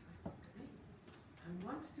sort of looked at me. And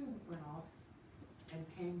one student went off and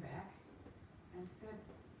came back and said,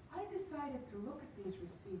 I decided to look at these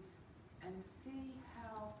receipts and see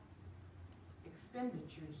how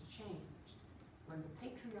expenditures changed when the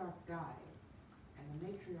patriarch died and the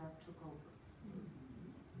matriarch took over.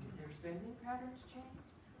 Did their spending patterns change?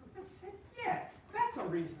 I said, yes, that's a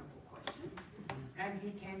reasonable question. And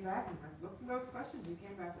he came back, and I looked at those questions, he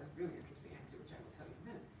came back with a really interesting answer, which I will tell you in a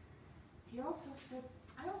minute. He also said,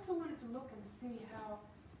 I also wanted to look and see how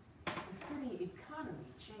the city economy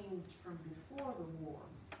changed from before the war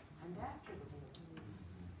and after the war.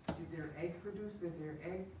 Did their egg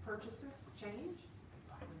purchases change? Did they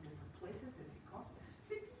buy them different places? Did they cost? I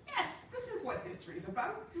said, yes, this is what history is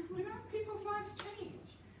about. You know, people's lives change.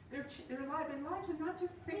 Their lives are not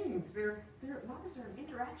just things. Their lives are an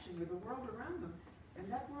interaction with the world around them.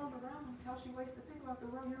 And that world around them tells you ways to think about the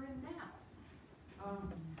world you're in now.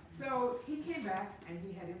 So he came back and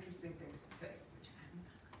he had interesting things to say, which I'm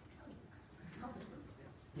not going to tell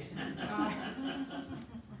you because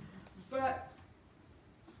but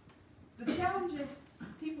the challenges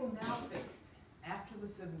people now faced after the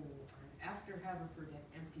Civil War and after Haverford had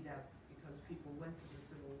emptied out because people went to the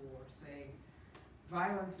Civil War saying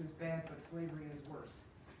violence is bad but slavery is worse,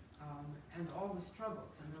 and all the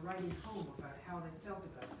struggles and the writing home about how they felt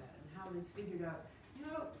about that and how they figured out, you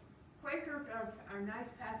know, Quaker are nice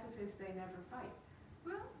pacifists, they never fight.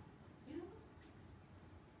 Well, you know,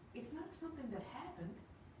 it's not something that happened,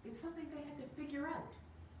 it's something they had to figure out.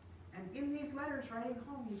 And in these letters writing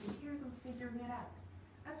home, you can hear them figuring it out.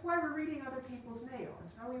 That's why we're reading other people's mail.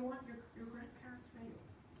 That's how we want your grandparents' mail.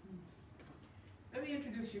 Let me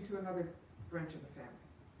introduce you to another branch of the family.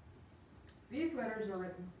 These letters are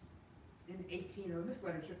written in this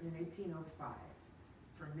letter is written in 1805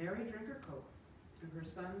 from Mary Drinker Coke to her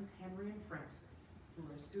sons Henry and Francis, who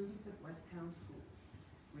were students at Westtown School,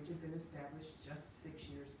 which had been established just 6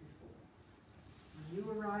 years before. When you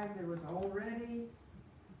arrived, there was already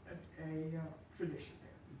a tradition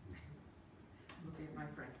there. Looking at my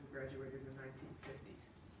friend who graduated in the 1950s.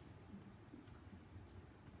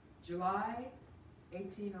 July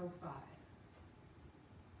 1805.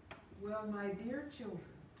 Well, my dear children,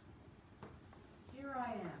 here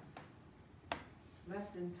I am,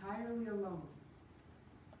 left entirely alone,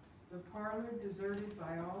 the parlor deserted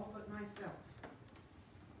by all but myself,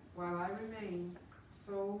 while I remain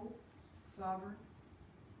sole, sovereign,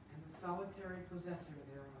 and the solitary possessor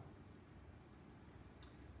thereof.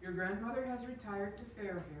 Your grandmother has retired to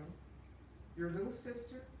Fairhill. Your little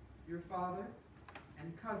sister, Your father and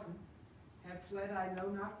cousin have fled I know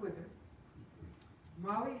not whither.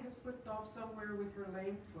 Molly has slipped off somewhere with her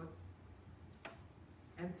lame foot,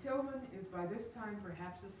 and Tillman is by this time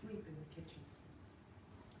perhaps asleep in the kitchen.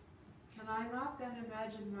 Can I not then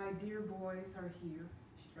imagine my dear boys are here?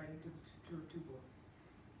 She's writing to her two boys.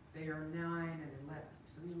 They are 9 and 11,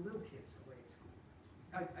 so these are little kids away at school.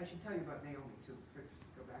 I should tell you about Naomi too,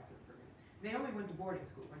 go back to her for a minute. Naomi went to boarding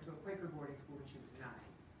school, went to a Quaker boarding school when she was 9.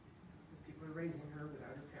 People were raising her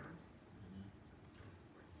without her parents.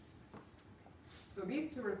 So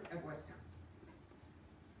these two are at Westtown.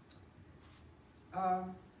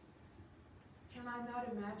 Can I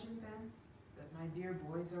not imagine then that my dear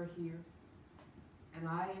boys are here, and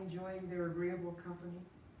I enjoying their agreeable company?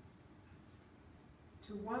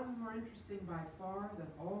 To one more interesting by far than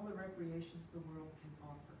all the recreations the world can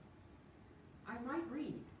offer. I might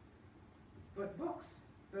read, but books,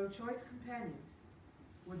 though choice companions,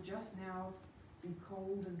 would just now be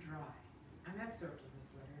cold and dry. I'm excerpting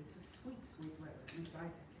this letter. It's a sweet, sweet letter, at least I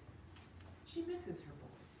think it is. She misses her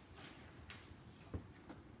boys.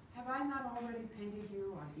 Have I not already painted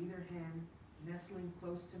you on either hand, nestling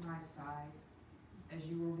close to my side, as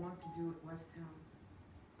you were wont to do at Westtown?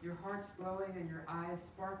 Your hearts glowing and your eyes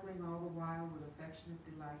sparkling all the while with affectionate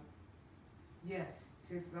delight. Yes,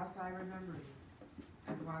 'tis thus I remember you,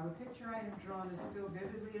 and while the picture I have drawn is still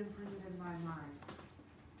vividly imprinted in my mind,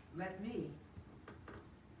 let me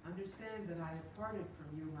understand that I have parted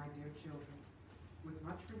from you, my dear children, with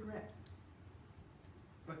much regret.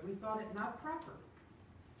 But we thought it not proper,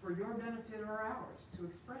 for your benefit or ours, to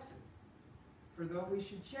express it. For though we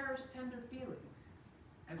should cherish tender feelings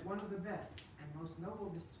as one of the best and most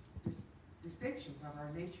noble distinctions of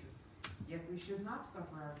our nature, yet we should not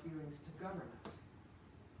suffer our feelings to govern us,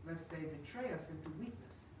 lest they betray us into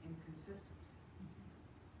weakness, inconsistency.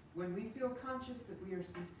 When we feel conscious that we are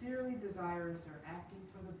sincerely desirous or acting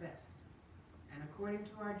for the best, and according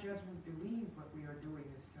to our judgment believe what we are doing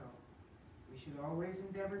is so, we should always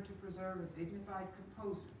endeavor to preserve a dignified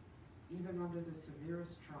composure, even under the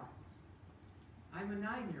severest trials. I'm a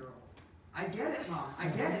 9-year-old. I get it, Mom, I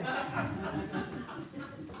get it.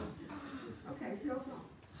 Okay, it goes on.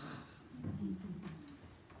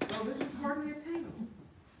 Well, this is hardly attainable,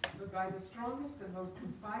 but by the strongest and most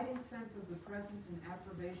confiding sense of the presence and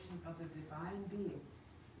approbation of the divine being,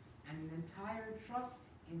 and an entire trust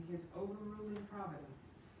in his overruling providence,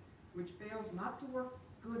 which fails not to work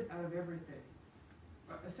good out of everything,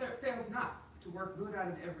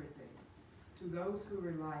 to those who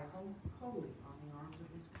rely wholly on the arms of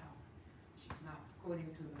his power. She's not quoting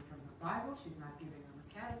to them from the Bible, she's not giving them a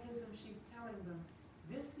catechism, she's telling them,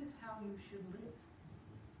 this is how you should live.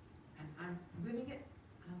 And I'm living it,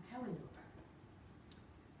 and I'm telling you about it.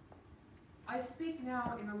 I speak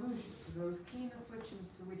now in allusion to those keen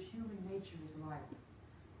afflictions to which human nature is liable,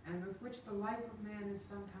 and with which the life of man is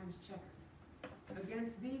sometimes checkered.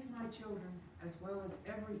 Against these, my children, as well as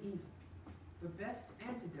every evil, the best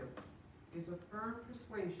antidote is a firm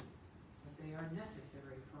persuasion that they are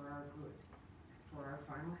necessary for our good, for our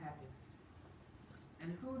final happiness.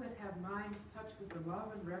 And who that have minds touched with the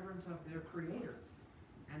love and reverence of their Creator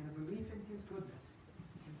and the belief in his goodness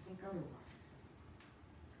can think otherwise?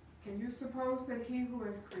 Can you suppose that he who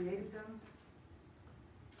has created them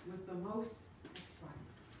with the most exciting,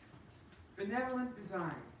 benevolent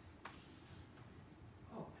designs?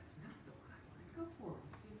 Oh, that's not the one I want. Go forward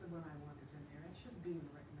and see if the one I want is in there. It shouldn't be in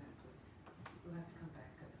the recommended place. We'll have to come back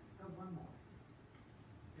to that. Oh, one more.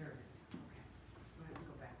 There it is. Okay. We'll have to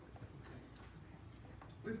go backward. Okay.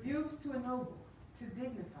 With views to ennoble, to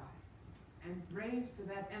dignify, and raise to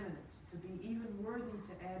that eminence, to be even worthy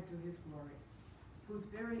to add to his glory, whose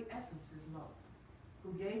very essence is love,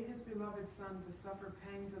 who gave his beloved Son to suffer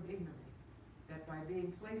pangs of ignominy, that by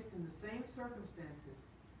being placed in the same circumstances,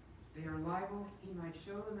 they are liable he might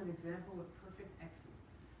show them an example of perfect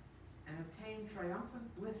excellence, and obtain triumphant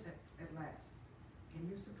bliss at last. Can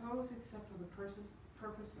you suppose except for the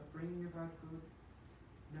purpose of bringing about good?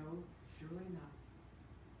 No, surely not.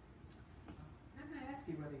 I'm going to ask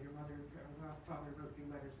you whether your mother or father wrote you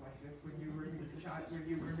letters like this when you were when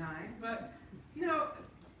you were 9, but you know,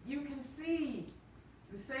 you can see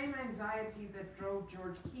the same anxiety that drove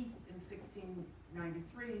George Keith in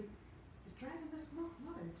 1693 is driving this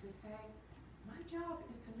mother to say, my job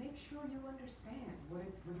is to make sure you understand what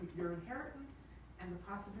your inheritance and the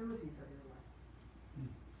possibilities of your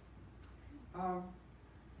life.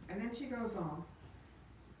 And then she goes on,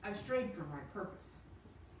 I've strayed from my purpose.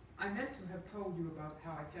 I meant to have told you about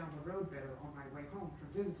how I found the road better on my way home from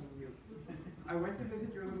visiting you. I went to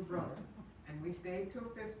visit your little brother, and we stayed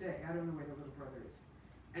till 5th day. I don't know where the little brother is.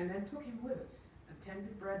 And then took him with us, and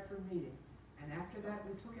attended Bradford meeting, and after that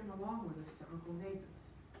we took him along with us to Uncle Nathan's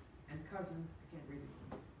and cousin, I can't read it,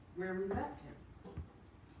 where we left him to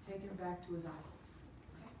take him back to his uncles.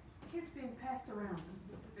 Okay? Kids being passed around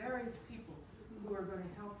to various people who are going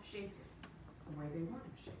to help shape him the way they want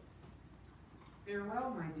him shaped.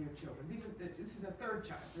 Farewell, my dear children. This is a third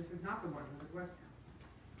child. This is not the one who's at West Town.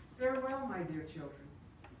 Farewell, my dear children.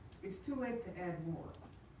 It's too late to add more.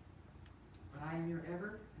 But I am your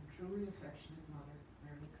ever and truly affectionate mother,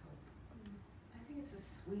 Mary Cope. I think it's a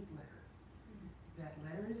sweet letter. That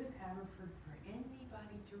letter is at Haverford for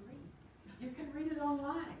anybody to read. You can read it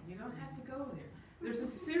online. You don't have to go there. There's a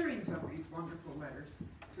series of these wonderful letters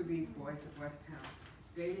to these boys at West Town,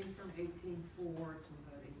 dating from 1804 to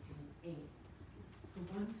about 1808. The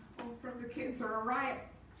ones home from the kids are a riot.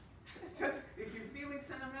 Just, if you're feeling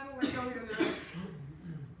sentimental, then go to the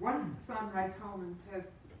one son writes home and says,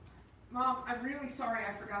 Mom, I'm really sorry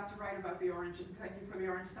I forgot to write about the oranges. Thank you for the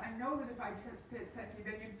oranges. I know that if I'd sent you,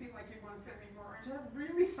 then you'd feel like you'd want to send me more oranges. I'm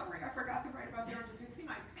really sorry I forgot to write about the oranges. You can see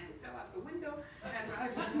my pen fell out the window, and I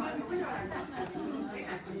fell out the window, and I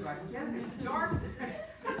couldn't write again, and it was dark.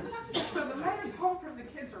 So the letters home from the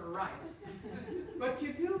kids are a riot. But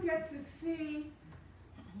you do get to see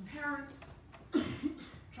parents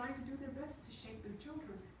trying to do their best to shape their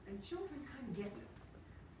children, and children kind of get it.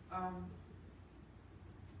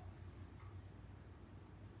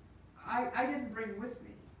 I didn't bring with me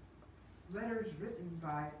letters written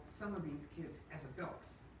by some of these kids as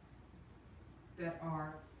adults that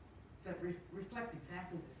reflect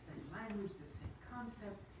exactly the same language, the same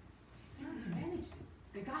concepts. These parents managed it.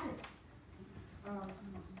 They got it.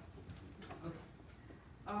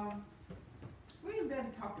 Okay. William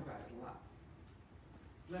Benn talked about it a lot.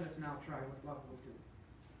 Let us now try what love will do.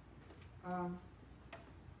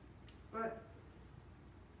 But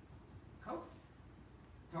Cope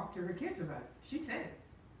talked to her kids about it. She said it.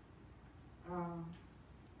 All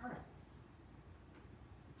right.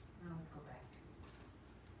 Now let's go back to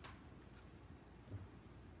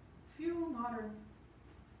few modern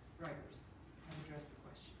writers have addressed the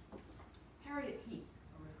question. Harriet Heath.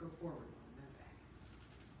 Oh, let's go forward one and then back.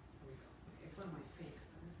 Here we go. Okay, it's one of my favorites.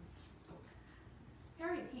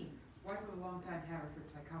 Harriet Heath, wife of a longtime Haverford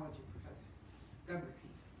psychology professor, Douglas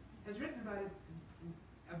Heath, has written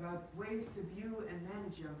about ways to view and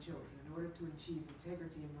manage young children in order to achieve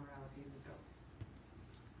integrity and morality in adults.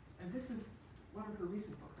 And this is one of her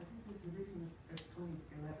recent books. I think this is the recent of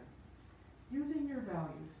 2011. Using your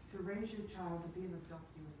values to raise your child to be an adult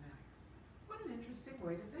you admire. What an interesting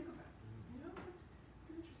way to think about it. You know, it's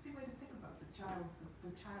an interesting way to think about the child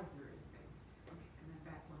rearing thing. Okay, and then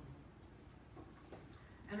back one more.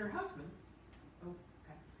 And her husband, oh,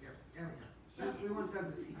 here we go. We want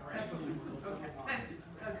Douglas Heath. That's what we want. Okay, thank you.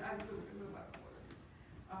 I'm going to move out of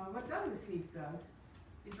order. What Douglas Heath does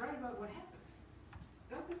is write about what happens.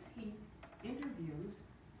 Douglas Heath interviews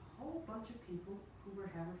a whole bunch of people who were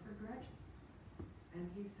Haverford graduates. And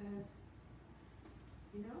he says,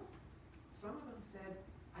 you know, some of them said,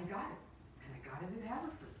 I got it. And I got it at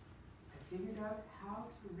Haverford. I figured out how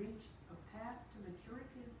to reach a path to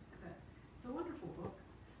maturity and success. It's a wonderful book.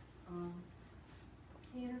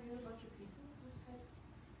 He interviewed a bunch of people who said,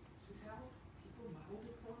 this is how people modeled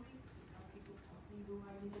it for me. This is how people taught me who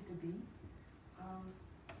I needed to be.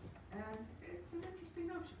 And it's an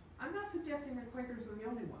interesting notion. I'm not suggesting that Quakers are the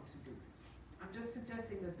only ones who do this. I'm just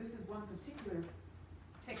suggesting that this is one particular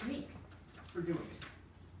technique for doing it.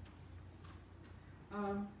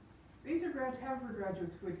 These are Haverford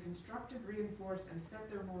graduates who had constructed, reinforced, and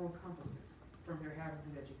set their moral compasses from their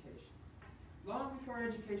Haverford education. Long before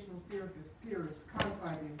educational theorists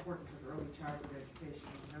codified the importance of early childhood education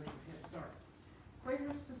and the notion of Head Start,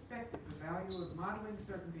 Quakers suspected the value of modeling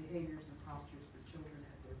certain behaviors and postures for children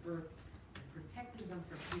at their birth and protecting them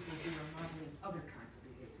from people who were modeling other kinds of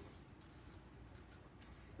behaviors.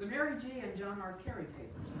 The Mary G. and John R. Cary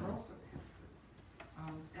papers are also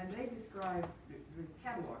Haverford, and they describe the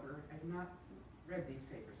cataloger. I've not read these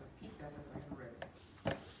papers. I've peeked at them, but I haven't read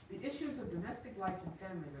them. The issues of domestic life and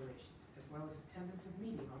family relations, as well as attendance of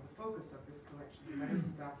meeting, are the focus of this collection of letters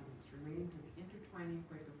and documents relating to the intertwining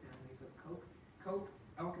Quaker families of Cope,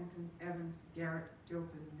 Elkington, Evans, Garrett,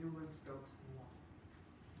 Gilpin, Newland, Stokes, and Wall.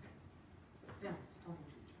 Families talking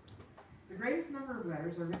to each other. The greatest number of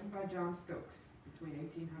letters are written by John Stokes between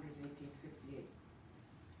 1800 and 1868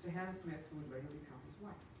 to Hannah Smith, who would later become his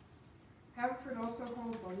wife. Haverford also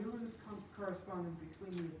holds voluminous correspondence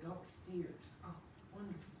between the adult steers. Oh,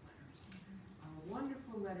 wonderful letters.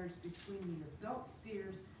 Wonderful letters between the adult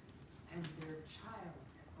steers and their child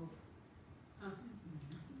at Ophir.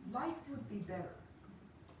 Life would be better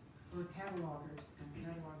for catalogers and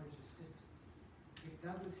catalogers' assistants if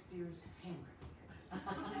Douglas Steer's handwriting had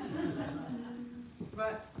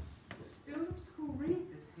But students who read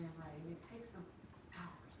this handwriting, it takes them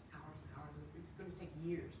hours and hours and hours. It's going to take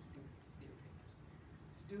years to do the Steer papers.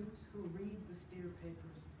 Students who read the Steer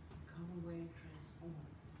papers come away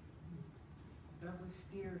transformed. Douglas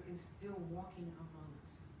Steer is still walking among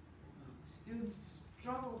us. Students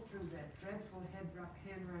struggle through that dreadful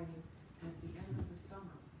handwriting, and at the end of the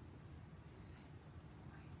summer,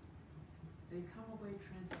 they come away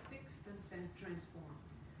transfixed and transformed.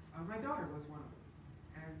 My daughter was one of them.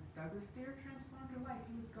 And Douglas Steer transformed her life.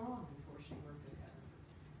 He was gone before she worked at Haverford.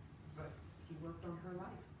 But he worked on her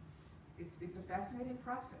life. It's a fascinating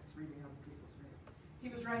process, reading other people's mail.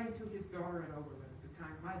 He was writing to his daughter at Oberlin at the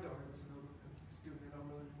time. My daughter was a student at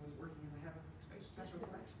Oberlin and was working in the Haverford Special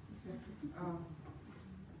Collections.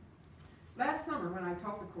 Last summer, when I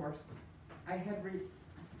taught the course, I had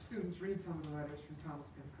students read some of the letters from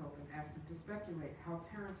Thomas Cope and asked them to speculate how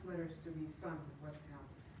parents' letters to these sons of Westtown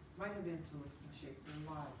might have influenced and shaped their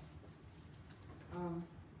lives.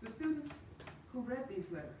 The students who read these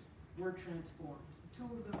letters were transformed. Two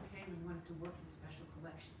of them came and went to work in special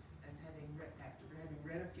collections, as after having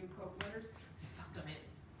read a few Cope letters, sucked them in.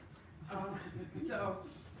 So,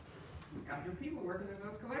 you got your people working in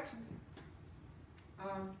those collections.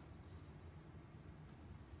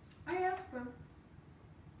 I asked them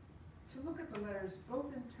to look at the letters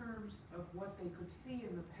both in terms of what they could see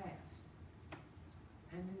in the past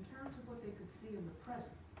and in terms of what they could see in the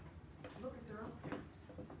present. Look at their own parents.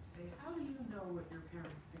 Say, how do you know what your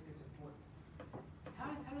parents think is important?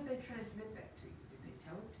 How do they transmit that to you? Did they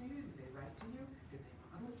tell it to you? Did they write to you? Did they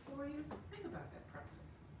model it for you? Think about that process.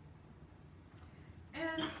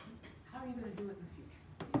 And how are you going to do it in the future?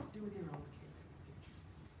 Do with your own kids in the future.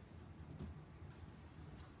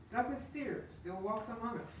 Douglas Steer still walks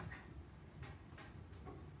among us.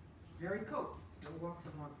 Mary Cope still walks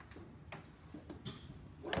among us.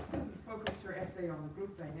 One student focused her essay on the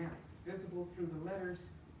group dynamics visible through the letters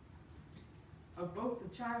of both the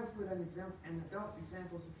childhood and adult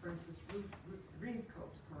examples of Frances Reeve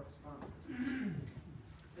Cope's correspondence.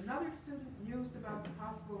 Another student mused about the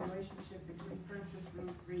possible relationship between Frances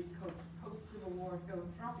Reeve Cope's post-Civil War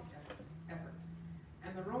philanthropic efforts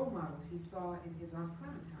and the role models he saw in his Aunt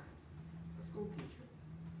Clementine, a school teacher,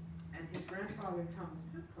 and his grandfather, Thomas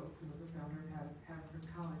Cope, who was a founder of Haverford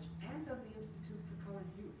College and of the Institute for Colored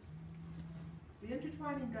Youth. The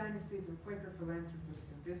intertwining dynasties of Quaker philanthropists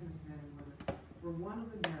and businessmen and women were one of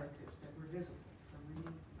the narratives that were visible from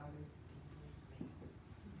reading other people's mail.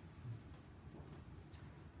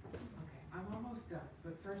 Okay, I'm almost done,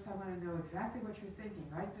 but first I want to know exactly what you're thinking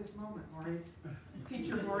right this moment, Maurice.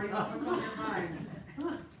 Teacher Maurice, what's on your mind?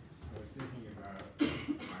 I was thinking about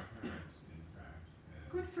my parents, in fact.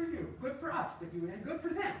 Good for you. Good for us that you and good for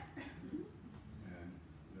them. And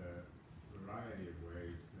the variety of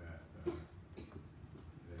ways that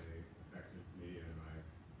they affected me and my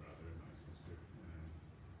brother and my sister, and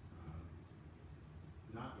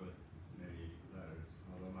not with many letters,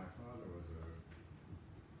 although my father was a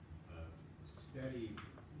steady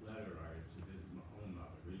letter writer to his own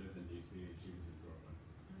mother. We lived in D.C. and she was in Brooklyn.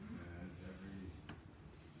 And every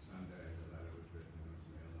Sunday the letter was written and was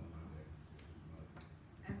mailed on Monday to his mother.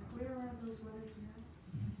 And where are those letters now?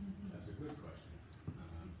 That's a good question,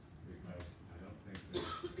 because I don't think that,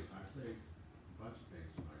 I say a bunch of things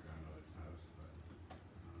to my grandmother's house, but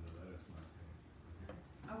the letters might be.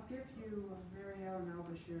 I'll give you Mary Ellen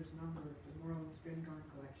Albashir's number at the New Orleans Spingarn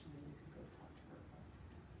Collection, and you can go talk to her about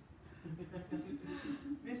it.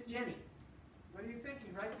 Miss Jenny, what are you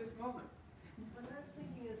thinking right this moment? What I was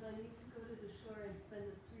thinking is I need to go to the shore and spend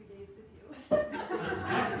 3 days with you. There's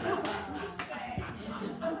so much to say.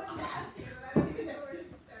 There's so much to ask you, but I don't even know where to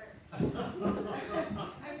start. I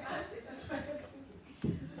mean, honestly, that's what I was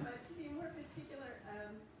thinking. But to be more particular,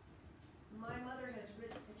 my mother has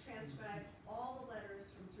transcribed all the letters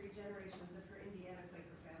from 3 generations of her Indiana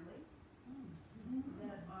Quaker family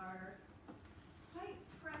that are quite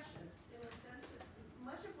precious in the sense that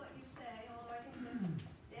much of what you say, although I think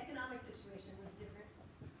the economic situation was different,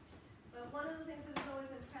 but one of the things that has always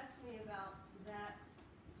impressed me about that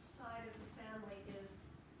side of the family is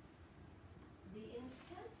the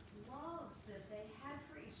intense love that they had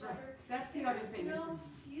for each Right. other. That's the other There's thing. no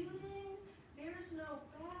feuding, there's no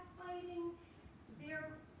backbiting, they're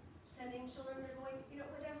sending children, they're going,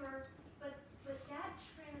 whatever, but that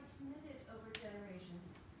transmitted over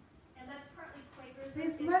generations. And that's partly Quakers.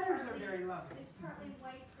 These it's letters are partly- very loving. It's partly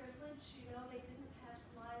white privilege, they didn't have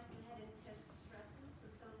lives that had intense stresses,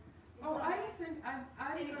 and so. in Oh, some I ways- think I'm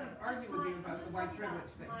Anyway, going to just argue with you I'm about the just white talking about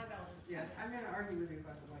privilege thing. My relatives. Yeah, I'm going to argue with you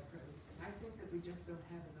about the white privilege thing. I think that we just don't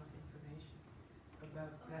have enough information.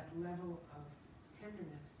 about that level of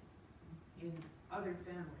tenderness in other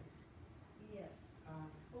families. Yes. Um,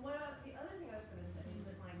 Well, the other thing I was going to say is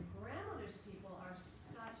that my grandmother's people are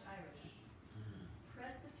Scotch-Irish,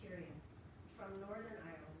 Presbyterian from Northern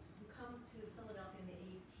Ireland, who come to Philadelphia in the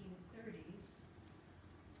 1830s.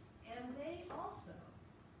 And they also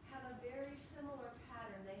have a very similar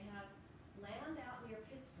pattern. They have land out near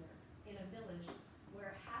Pittsburgh in a village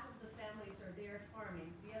where half of the families are there farming.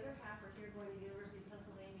 The other half are here going to the University of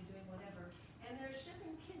Pennsylvania doing whatever. And they're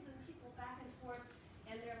shipping kids and people back and forth,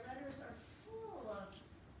 and their letters are full of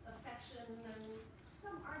affection and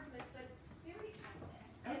some argument, but very,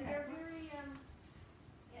 and they're very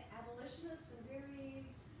abolitionist and very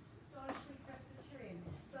staunchly Presbyterian.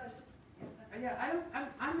 So I was just,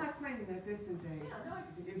 I'm not claiming that this is a Yeah, no,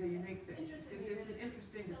 is a unique thing. interesting It's that it's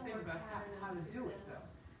interesting to think similar about pattern how to in do two it, though.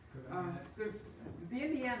 families. The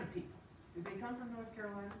Indiana people, did they come from North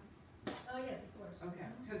Carolina? Oh, yes, of course. Okay,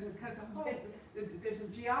 because there's a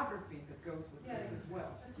geography that goes with Yeah, this yeah. as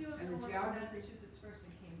well. A few of And them the were from geography- Massachusetts first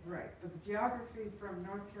and came. Right, but the geography from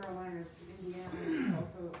North Carolina to Indiana is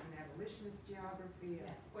also an abolitionist geography, a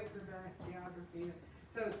Yeah. Quaker geography.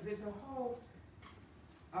 So there's a whole,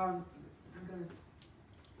 I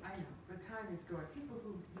know, the time is going. People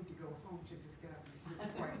who need to go home should just get up and sit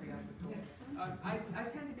quietly out the door. I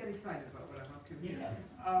tend to get excited about what I'm up to here.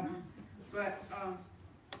 Yes.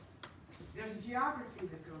 There's a geography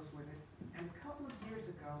that goes with it, and a couple of years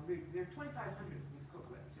ago, there are 2,500 of these cook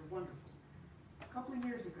letters. They're wonderful. A couple of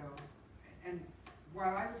years ago, and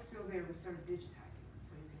while I was still there, we started digitizing them,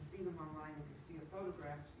 so you can see them online. You can see a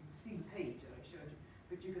photograph. You can see the page that I showed you,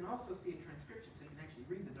 but you can also see a transcription, so you can actually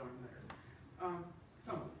read the darn letter.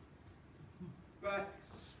 Some of them. But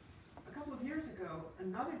a couple of years ago,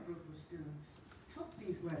 another group of students took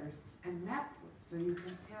these letters and mapped them, so you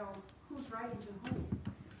can tell who's writing to whom,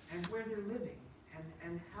 and where they're living,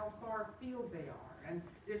 and how far afield they are. And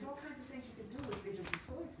there's all kinds of things you can do with digital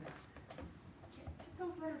toys now. Get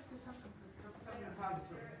those letters to some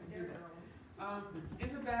repository and do that.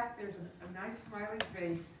 In the back, there's a nice smiling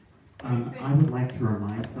face. I would like to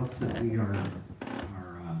remind folks that we are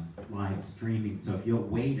live streaming, so if you'll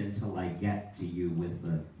wait until I get to you with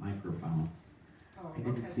the microphone. Oh, I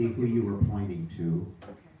didn't okay, see so who you were pointing to.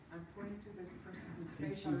 Okay, I'm pointing to this person whose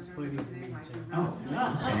think face she I was remember pointing the to name me, I do John.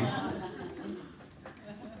 not. Okay.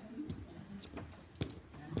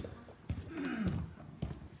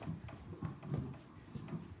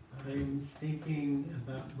 I'm thinking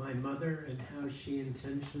about my mother and how she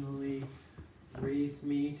intentionally raised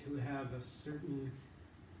me to have a certain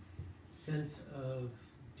sense of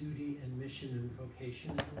duty and mission and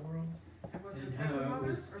vocation in the world. And was it a And Quaker how it mother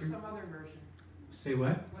was or through- some other version? Say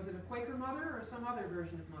what? Was it a Quaker mother or some other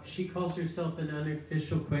version of mother? She calls herself an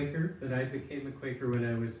unofficial Quaker, but I became a Quaker when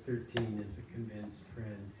I was 13 as a convinced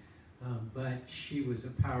friend. But she was a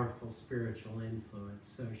powerful spiritual influence.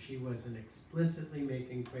 So she wasn't explicitly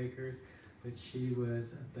making Quakers, but she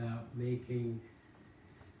was about making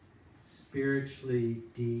spiritually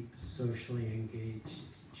deep, socially engaged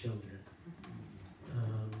children.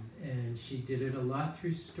 And she did it a lot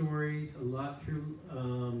through stories, a lot through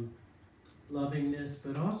lovingness,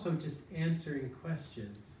 but also just answering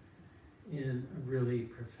questions in really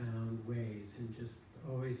profound ways, and just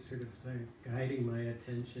always sort of guiding my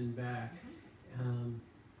attention back.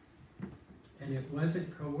 And it wasn't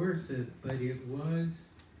coercive, but it was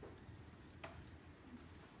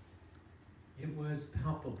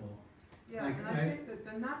palpable. Yeah, Like and I think that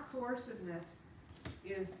the not coerciveness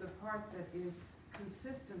is the part that is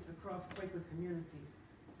consistent across Quaker communities.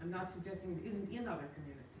 I'm not suggesting it isn't in other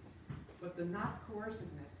communities, but the not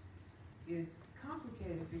coerciveness is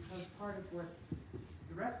complicated because part of what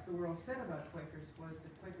the rest of the world said about Quakers was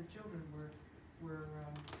that Quaker children were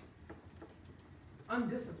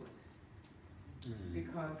undisciplined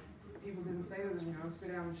because people didn't say to them,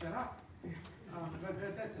 sit down and shut up. But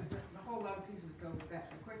that's a whole lot of pieces that go with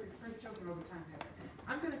that. The Quaker children over time have that.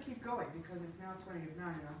 I'm going to keep going because it's now 20 of 9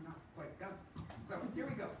 and I'm not quite done. So here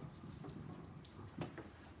we go.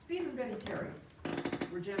 Steve and Betty Cary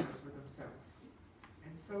were generous with themselves.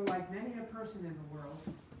 And so like many a person in the world,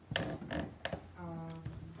 do I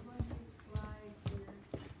need a slide here?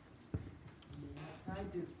 Yes, I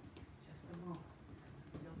do. Just a moment.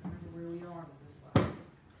 I don't remember where we are with this slide.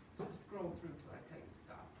 Just sort of scroll through till I tell you to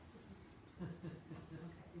stop.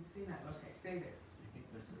 Okay, you've seen that? Okay, stay there. I think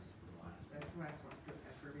this is the last one. That's the last one. Good,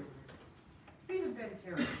 that's where we were. Steve and Betty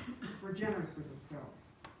Cary were generous with themselves.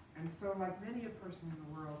 And so, like many a person in the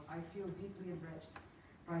world, I feel deeply enriched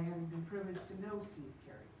by having been privileged to know Steve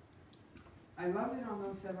Cary. I loved it on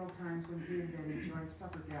those several times when he and Betty joined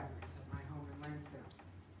supper gatherings at my home in Lansdowne.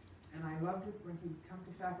 And I loved it when he'd come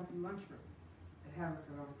to faculty lunchroom at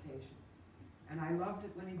Haverford on occasion. And I loved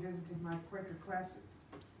it when he visited my Quaker classes,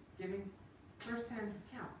 giving first-hand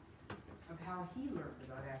account of how he learned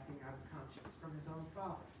about acting out of conscience from his own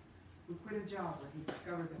father, who quit a job when he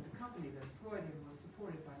discovered that the company that employed him was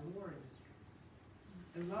supported by the war industry.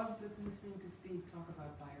 I loved listening to Steve talk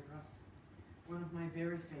about Bayard Rustin, one of my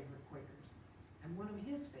very favorite Quakers, and one of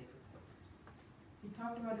his favorite Quakers. He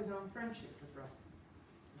talked about his own friendship with Rustin.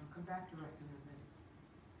 And I'll come back to Rustin in a minute.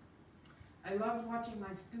 I loved watching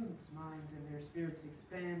my students' minds and their spirits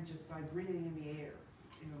expand just by breathing in the air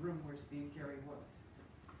in the room where Steve Cary was.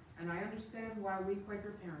 And I understand why we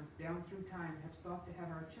Quaker parents down through time have sought to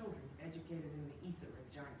have our children educated in the ether of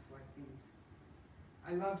giants like these.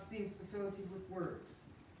 I love Steve's facility with words,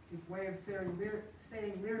 his way of saying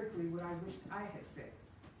lyrically what I wished I had said,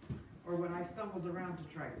 or what I stumbled around to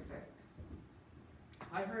try to say.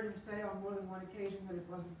 I've heard him say on more than one occasion that it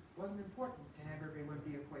wasn't important to have everyone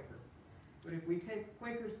be a Quaker. But if we take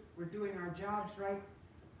Quakers were doing our jobs right,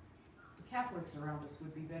 the Catholics around us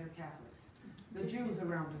would be better Catholics. The Jews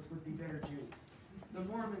around us would be better Jews. The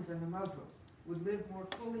Mormons and the Muslims would live more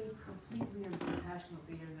fully, completely, and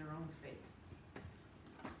compassionately in their own faith.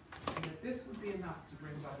 And that this would be enough to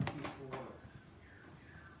bring about a peaceful world.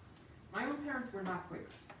 My own parents were not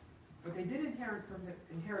Quakers, but they did inherit from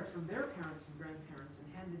their parents and grandparents and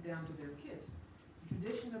hand it down to their kids. The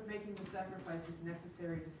tradition of making the sacrifices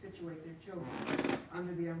necessary to situate their children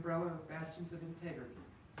under the umbrella of bastions of integrity,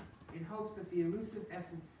 in hopes that the elusive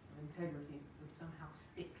essence of integrity would somehow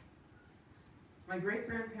stick. My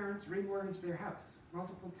great-grandparents remortgaged their house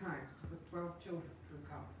multiple times to put 12 children through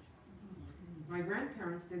college. My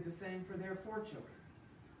grandparents did the same for their 4 children.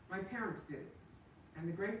 My parents did it. And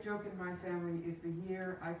the great joke in my family is the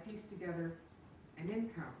year I pieced together an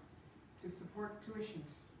income to support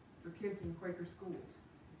tuitions for kids in Quaker schools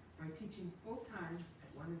by teaching full-time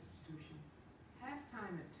at one institution,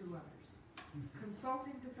 half-time at 2 others,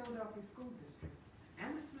 consulting to Philadelphia School District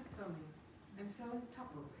and the Smithsonian, and selling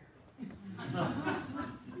Tupperware.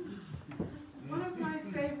 One of my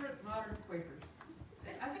favorite modern Quakers.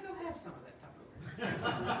 I still have some of that Tupperware.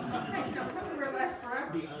 Hey, you know, Tupperware lasts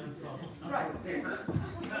forever. The unsold. Right.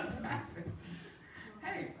 Exactly.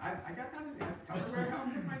 Hey, I got that in there. Tupperware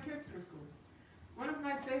helped get my kids through school. One of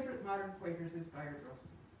my favorite modern Quakers is Bayard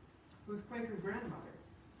Rustin, whose Quaker grandmother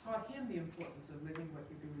taught him the importance of living what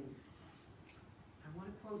you believe. I want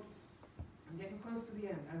to quote, I'm getting close to the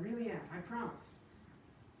end. I really am, I promise.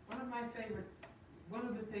 One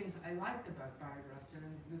of the things I liked about Bayard Rustin,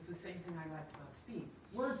 and it's the same thing I liked about Steve,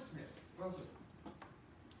 wordsmiths, both of them. I'm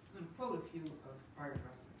going to quote a few of Bayard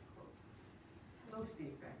Rustin's quotes. Hello,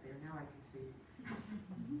 Steve, back there. Now I can see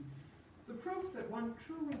you. The proof that one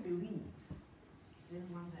truly believes is in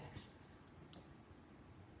one's actions.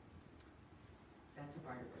 That's a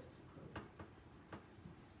Bayard Rustin quote.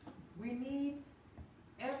 We need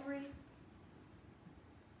every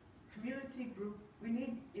community group, we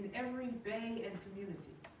need in every bay and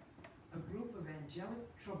community a group of angelic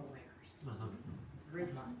troublemakers.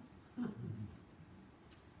 Great line.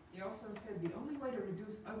 He also said the only way to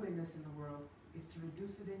reduce ugliness in the world is to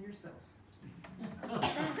reduce it in yourself.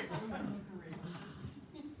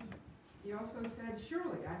 He also said,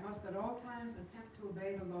 surely I must at all times attempt to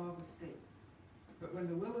obey the law of the state. But when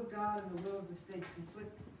the will of God and the will of the state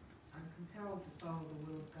conflict, I'm compelled to follow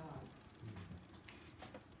the will of God.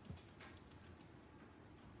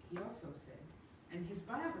 He also said, and his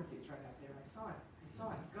biography is right out there, I saw it.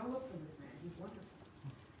 Go look for this man, he's wonderful.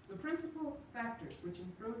 The principal factors which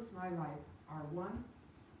influence my life are 1,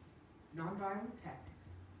 nonviolent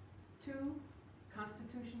tactics, 2,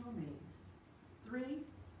 constitutional means, 3,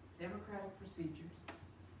 democratic procedures,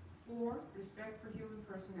 4, respect for human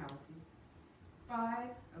personality, 5,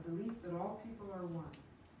 a belief that all people are one.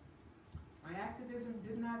 My activism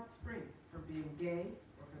did not spring from being gay,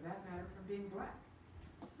 or for that matter, from being black.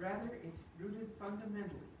 Rather, it's rooted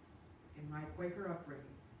fundamentally in my Quaker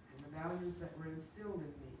upbringing and the values that were instilled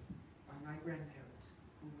in me by my grandparents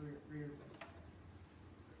who reared me.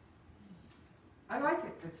 I like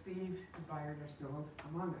it that Steve and Bayard are still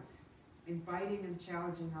among us, inviting and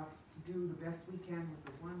challenging us to do the best we can with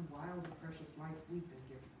the one wild and precious life we've been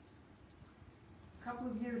given. A couple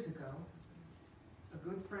of years ago, a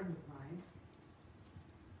good friend of mine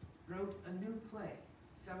wrote a new play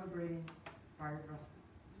celebrating Bayard Rustin.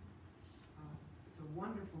 It's a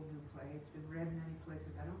wonderful new play. It's been read in many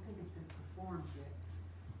places. I don't think it's been performed yet.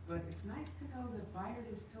 But it's nice to know that Bayard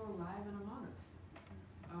is still alive and among us.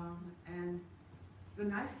 And the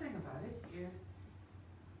nice thing about it is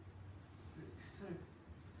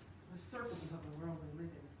the circles of the world we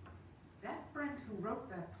live in. That friend who wrote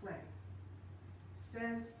that play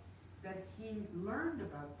says that he learned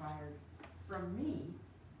about Bayard from me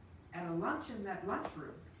at a lunch in that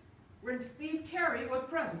lunchroom when Steve Cary was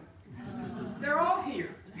present. They're all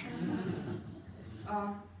here.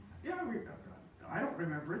 Yeah, I don't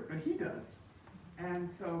remember it, but he does. And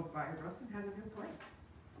so Bayard Rustin has a new play.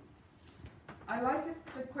 I like it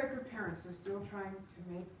that Quaker parents are still trying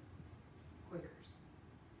to make Quakers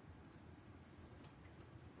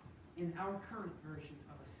in our current version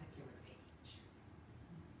of a secular age.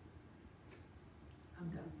 I'm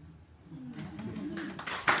done.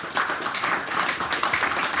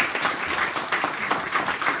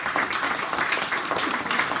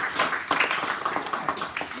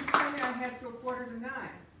 You told me I had till 8:45.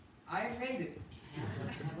 I made it.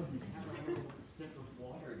 Have a little sip of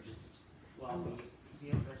water just while we see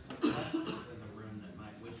if there's some questions in the room that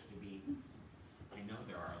might wish to be. I know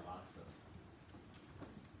there are lots of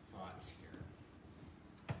thoughts here.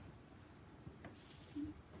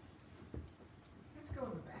 Let's go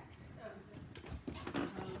in the back.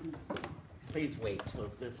 Please wait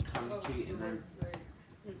till this comes to you and then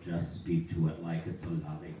just speak to it like it's a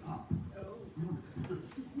lollipop.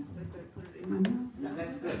 No,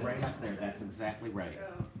 that's good, right up there, that's exactly right.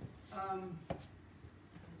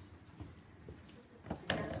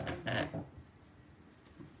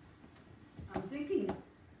 I'm thinking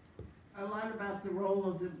a lot about the role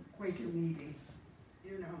of the Quaker meeting,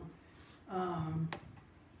 you know,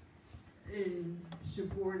 in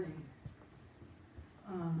supporting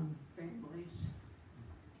families,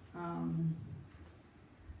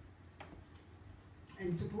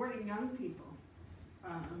 and supporting young people.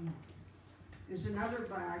 There's another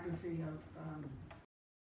biography of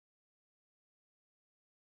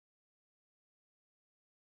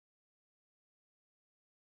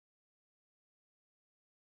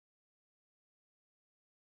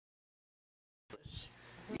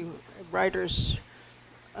writers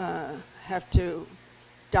have to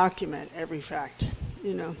document every fact,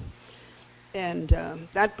 you know. And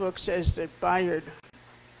that book says that Bayard,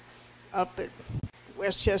 up at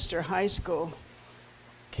Westchester High School,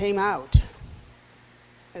 came out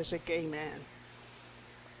as a gay man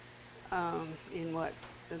in what,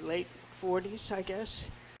 the late 40s, I guess.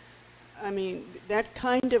 I mean, that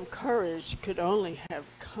kind of courage could only have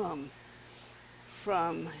come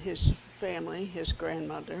from his family, his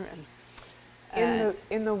grandmother, and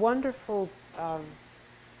in the wonderful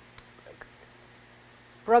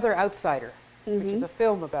Brother Outsider, which is a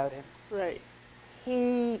film about him. Right.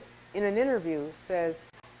 He, in an interview, says,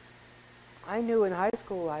 I knew in high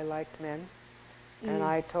school I liked men, and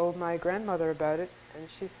I told my grandmother about it, and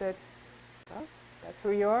she said, well, that's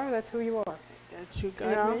who you are, that's who you are. That's who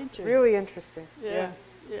God made you. Really interesting. Yeah,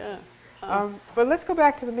 yeah. But let's go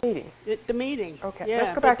back to the meeting. The meeting. Okay, yeah,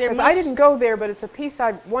 let's go back, because I didn't go there, but it's a piece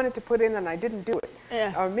I wanted to put in and I didn't do it.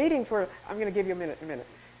 Yeah. Meetings were, I'm going to give you a minute.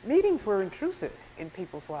 Meetings were intrusive in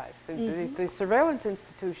people's lives. The surveillance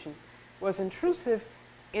institution was intrusive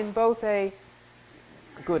in both a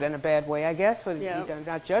good and a bad way, I guess, but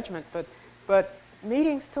not judgment, but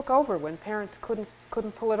meetings took over when parents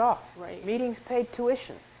couldn't pull it off. Right. Meetings paid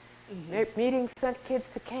tuition. Meetings sent kids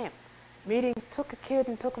to camp. Meetings took a kid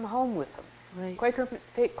and took him home with them. Right.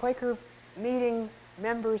 Quaker meeting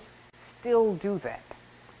members still do that.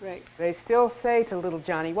 Right. They still say to little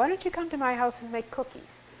Johnny, why don't you come to my house and make cookies?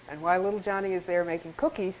 And while little Johnny is there making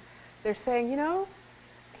cookies, they're saying, you know,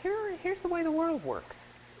 here's the way the world works.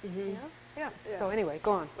 You know? Yeah. So anyway,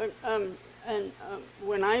 go on. But,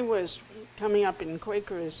 when I was coming up in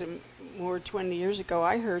Quakerism more 20 years ago,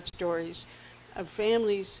 I heard stories of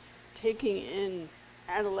families taking in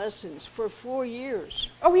adolescents for 4 years.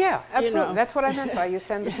 Oh yeah, absolutely. You know. That's what I meant by you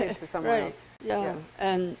send the kids to someone right. else. Yeah.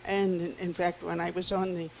 And in fact, when I was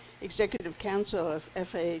on the executive council of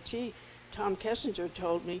FAHE, Tom Kessinger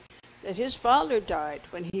told me that his father died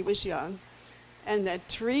when he was young, and that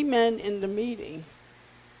 3 men in the meeting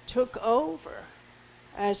took over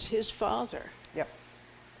as his father. Yep.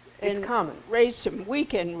 And it's common. Raised him,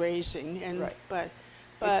 weekend raising, and Right. but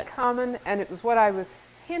It's common, and it was what I was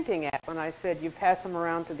hinting at when I said you pass them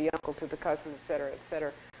around to the uncle, to the cousin, et cetera, et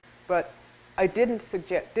cetera. But I didn't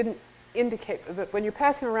indicate that when you're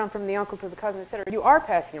passing around from the uncle to the cousin, et cetera, you are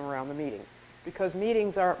passing them around the meeting, because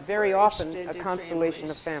meetings are very often a constellation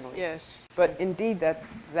of families. Yes. But indeed, that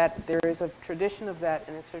there is a tradition of that,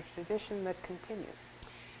 and it's a tradition that continues.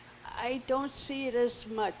 I don't see it as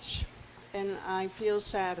much, and I feel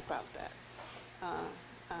sad about that.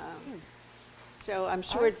 So I'm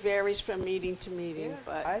sure it varies from meeting to meeting,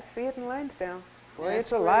 but I see it in Lansdowne. Boy, That's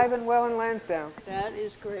it's alive and well in Lansdowne. that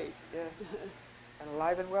is great. Yeah. And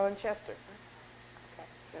alive and well in Chester.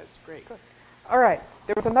 That's great. Good. All right.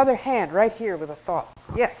 There was another hand right here with a thought.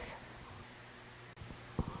 Yes.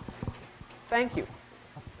 Thank you.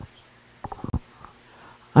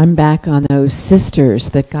 I'm back on those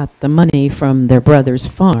sisters that got the money from their brothers'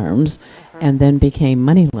 farms and then became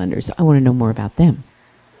moneylenders. I want to know more about them.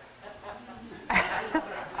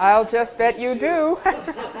 I'll just bet you do.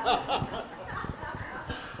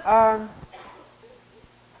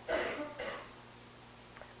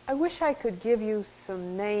 I wish I could give you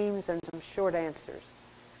some names and some short answers.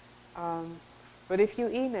 But if you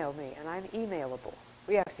email me, and I'm emailable,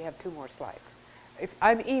 we actually have 2 more slides. If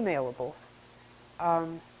I'm emailable,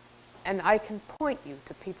 and I can point you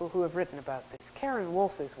to people who have written about this. Karen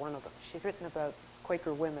Wolfe is one of them. She's written about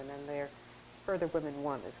Quaker women and their Further Women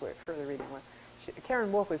 1 is where Further Reading 1.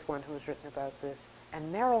 Karen Wolfe is one who has written about this.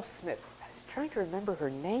 And Meryl Smith. I was trying to remember her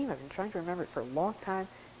name. I've been trying to remember it for a long time.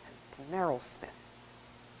 It's Meryl Smith.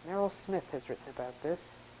 Meryl Smith has written about this.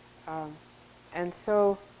 And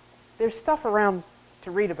so there's stuff around to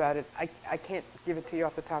read about it. I can't give it to you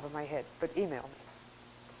off the top of my head, but email me.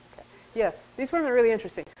 Okay. Yeah, these women are really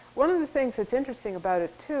interesting. One of the things that's interesting about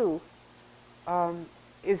it, too,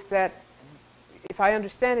 is that, if I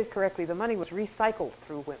understand it correctly, the money was recycled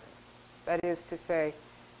through women. That is to say,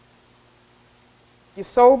 you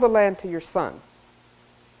sold the land to your son,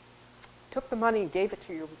 took the money and gave it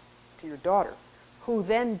to your daughter, who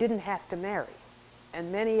then didn't have to marry.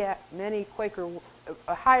 And many Quaker,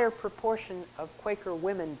 a higher proportion of Quaker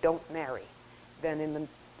women don't marry than in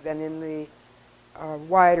the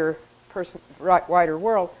wider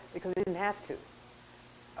world, because they didn't have to.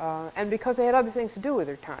 And because they had other things to do with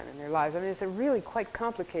their time and their lives. I mean, it's a really quite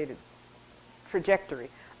complicated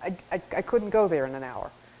trajectory. I couldn't go there in an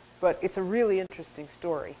hour, but it's a really interesting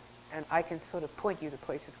story, and I can sort of point you to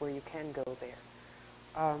places where you can go there.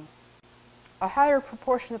 A higher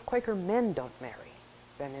proportion of Quaker men don't marry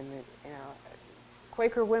than in the,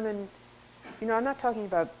 Quaker women, I'm not talking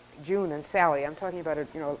about June and Sally, I'm talking about a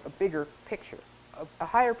bigger picture. A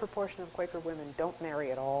higher proportion of Quaker women don't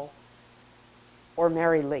marry at all or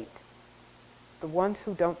marry late. The ones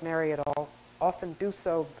who don't marry at all often do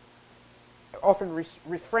so, often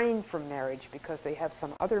refrain from marriage because they have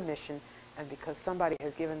some other mission and because somebody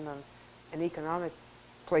has given them an economic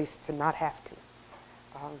place to not have to.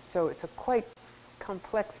 So it's a quite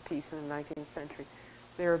complex piece in the 19th century.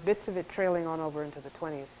 There are bits of it trailing on over into the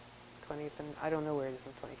 20th, and I don't know where it is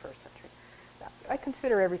in the 21st century. I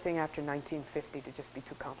consider everything after 1950 to just be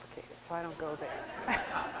too complicated, so I don't go there.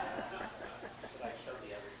 Should I show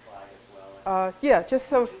the other slide as well? Yeah, just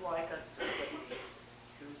so. Would you like us to put these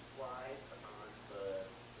 2 slides on the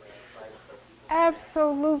website so people can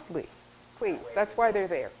Absolutely. Please, that's why they're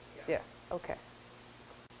there. Yeah, okay.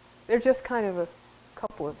 They're just kind of a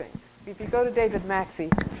couple of things. If you go to David Maxey,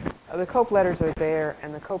 the Cope letters are there,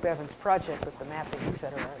 and the Cope Evans project with the mapping,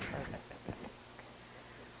 etc. are there.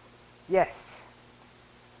 Yes.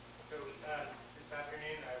 So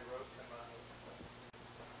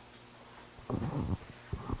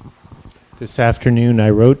this afternoon I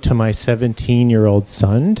wrote to my 17-year-old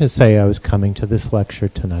son to say I was coming to this lecture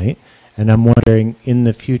tonight, and I'm wondering, in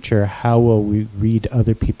the future, how will we read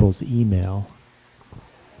other people's email?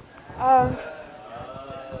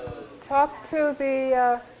 Talk to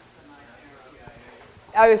the.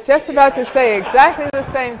 I was just about to say exactly the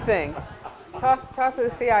same thing. Talk to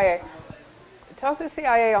the CIA. Talk to the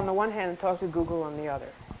CIA on the one hand and talk to Google on the other.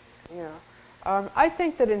 I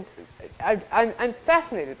think that I'm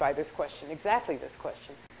fascinated by this question, exactly this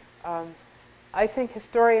question. I think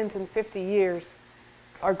historians in 50 years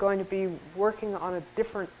are going to be working on a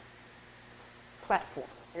different platform.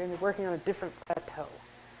 They're going to be working on a different plateau.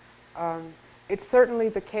 It's certainly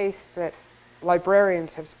the case that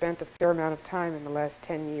librarians have spent a fair amount of time in the last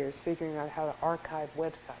 10 years figuring out how to archive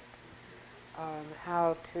websites,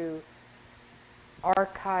 how to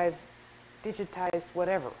archive digitized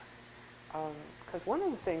whatever. Because one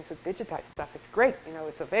of the things with digitized stuff, it's great,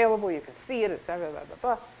 it's available, you can see it, etc., blah, blah,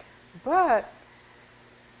 blah. But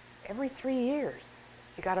every 3 years,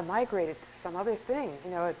 you got to migrate it to some other thing.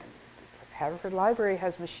 Haverford Library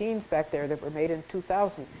has machines back there that were made in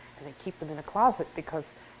 2000, and they keep them in a closet because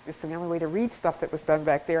it's the only way to read stuff that was done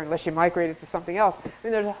back there unless you migrate it to something else. I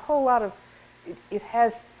mean, there's a whole lot of, it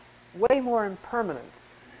has way more impermanence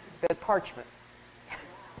than parchment.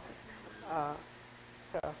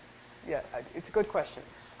 So, yeah, it's a good question.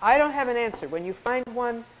 I don't have an answer. When you find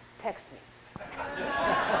one, text me.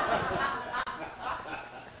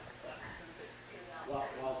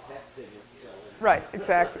 While texting is still in. Right,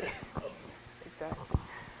 exactly. Exactly.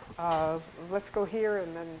 Let's go here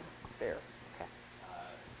and then there. Okay.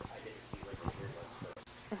 I didn't see where the here was first.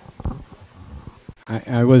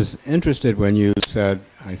 I was interested when you said,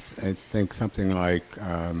 I think something like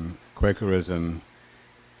Quakerism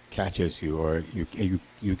catches you, or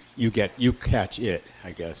you catch it,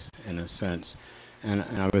 I guess, in a sense. And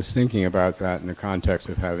I was thinking about that in the context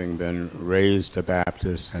of having been raised a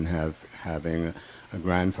Baptist and having a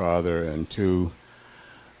grandfather and two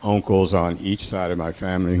uncles on each side of my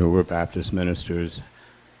family who were Baptist ministers,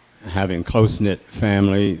 having close-knit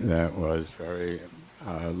family that was very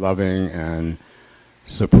loving and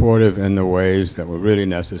supportive in the ways that were really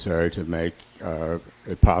necessary to make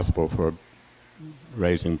it possible for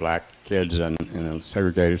raising black kids in a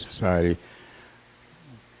segregated society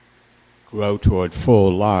grow toward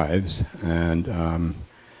full lives. And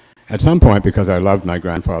at some point, because I loved my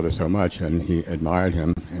grandfather so much and he admired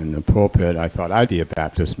him in the pulpit, I thought I'd be a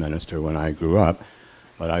Baptist minister when I grew up,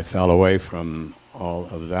 but I fell away from all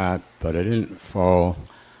of that, but I didn't fall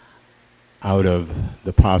out of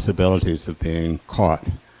the possibilities of being caught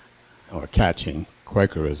or catching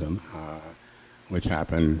Quakerism, which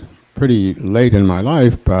happened pretty late in my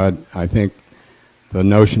life, but I think the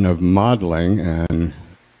notion of modeling, and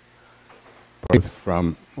both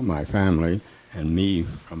from my family and me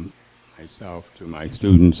from myself to my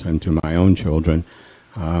students and to my own children,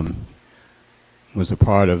 was a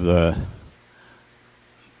part of the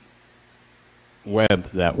web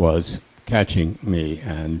that was catching me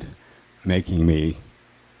and making me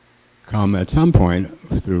come at some point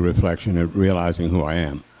through reflection of realizing who I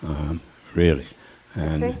am, really.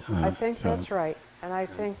 And I think so that's right, and I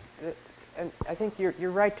think that, and I think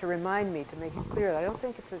you're right to remind me, to make it clear that I don't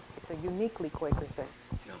think it's a uniquely Quaker thing.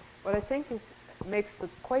 No. What I think makes the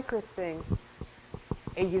Quaker thing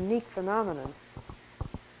a unique phenomenon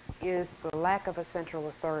is the lack of a central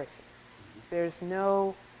authority. There's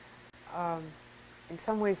no, in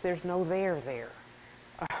some ways, there's no there.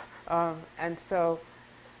 And so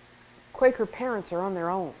Quaker parents are on their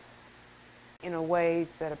own in a way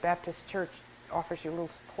that a Baptist church offers you a little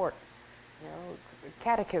support. You know,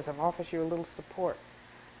 catechism offers you a little support.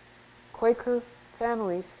 Quaker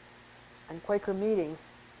families and Quaker meetings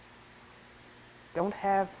don't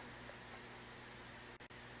have,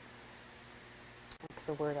 what's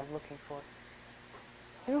the word I'm looking for?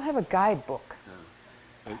 They don't have a guidebook.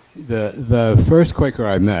 The first Quaker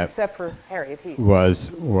I met, Except for Harriet Heath,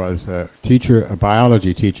 was a teacher, a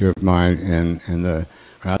biology teacher of mine in the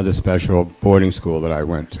rather special boarding school that I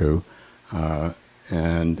went to,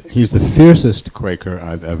 and he's the fiercest Quaker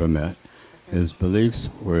I've ever met. His beliefs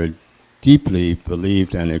were deeply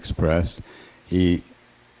believed and expressed. He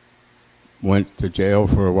went to jail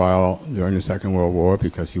for a while during the Second World War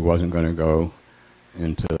because he wasn't going to go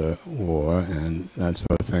into the war and that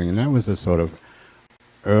sort of thing, and that was a sort of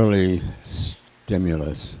early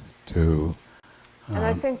stimulus to... and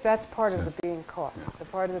I think that's part of the being caught. The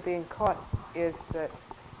part of the being caught is that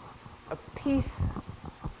a piece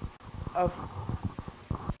of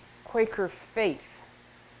Quaker faith,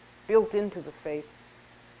 built into the faith,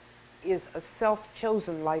 is a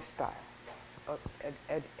self-chosen lifestyle,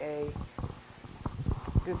 a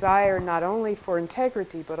desire not only for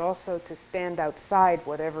integrity, but also to stand outside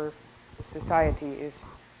whatever the society is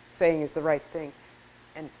saying is the right thing,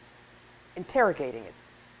 and interrogating it.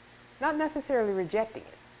 Not necessarily rejecting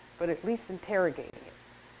it, but at least interrogating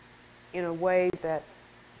it in a way that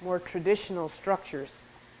more traditional structures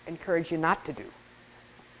encourage you not to do.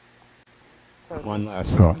 So one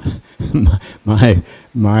last thought.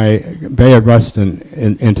 my Bayard Rustin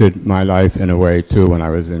entered my life in a way too when I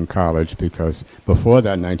was in college, because before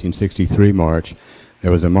that 1963 march,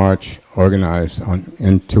 there was a march organized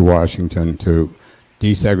into Washington to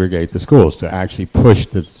desegregate the schools, to actually push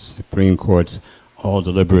the Supreme Court's all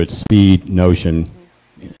deliberate speed notion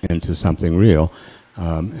into something real.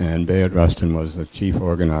 And Bayard Rustin was the chief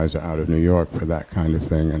organizer out of New York for that kind of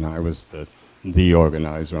thing, and I was the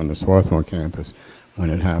organizer on the Swarthmore campus when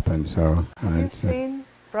it happened. So have you seen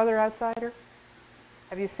Brother Outsider?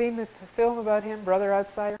 Have you seen the film about him, Brother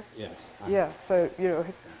Outsider? Yes. Yeah, so, you know,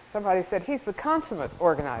 somebody said he's the consummate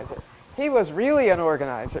organizer. He was really an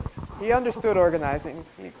organizer. He understood organizing.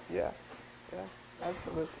 Yeah,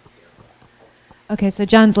 absolutely. Okay, so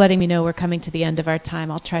John's letting me know we're coming to the end of our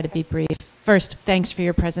time. I'll try to be brief. First, thanks for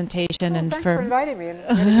your presentation and thanks for inviting me and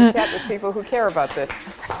getting to chat with people who care about this.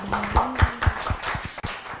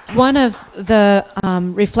 One of the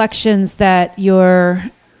reflections that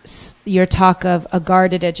your talk of a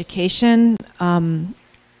guarded education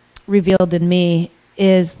revealed in me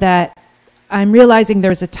is that I'm realizing there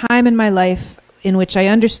was a time in my life in which I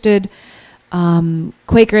understood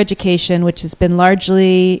Quaker education, which has been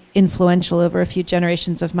largely influential over a few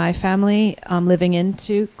generations of my family living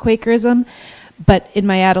into Quakerism. but in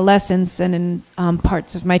my adolescence and in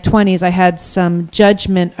parts of my 20s, I had some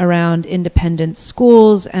judgment around independent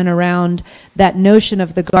schools and around that notion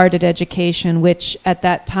of the guarded education, which at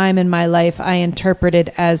that time in my life I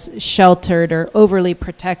interpreted as sheltered or overly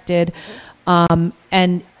protected,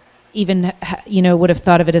 and even would have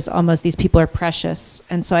thought of it as almost these people are precious.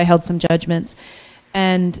 And so I held some judgments.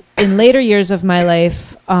 And in later years of my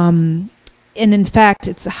life, and in fact,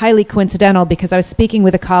 it's highly coincidental because I was speaking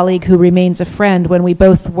with a colleague who remains a friend when we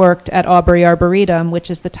both worked at Aubrey Arboretum, which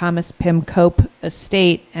is the Thomas Pym Cope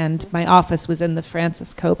estate, and my office was in the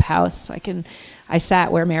Francis Cope house. So I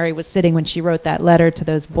sat where Mary was sitting when she wrote that letter to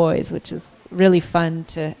those boys, which is really fun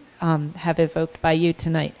to have evoked by you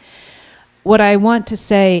tonight. What I want to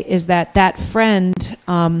say is that that friend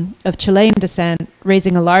of Chilean descent,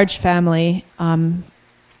 raising a large family,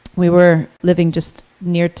 we were living just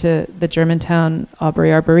near to the Germantown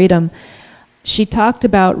Aubrey Arboretum. She talked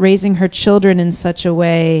about raising her children in such a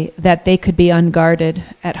way that they could be unguarded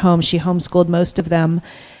at home. She homeschooled most of them.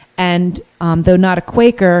 And though not a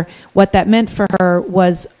Quaker, what that meant for her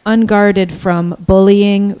was unguarded from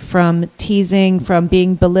bullying, from teasing, from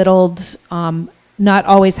being belittled, not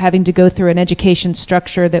always having to go through an education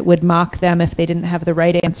structure that would mock them if they didn't have the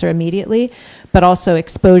right answer immediately, but also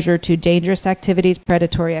exposure to dangerous activities,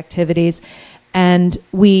 predatory activities. And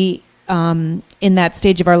we, in that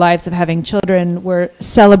stage of our lives of having children, were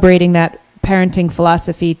celebrating that parenting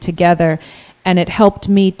philosophy together. And it helped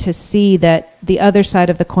me to see that the other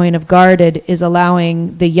side of the coin of guarded is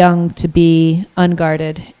allowing the young to be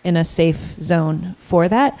unguarded in a safe zone for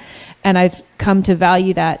that. And I've come to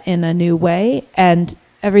value that in a new way. And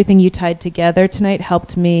everything you tied together tonight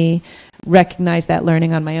helped me recognize that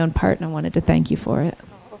learning on my own part, and I wanted to thank you for it.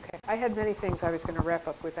 Oh, okay. I had many things I was going to wrap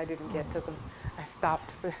up with. I didn't get to them. I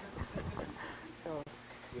stopped. So,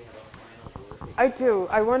 I do.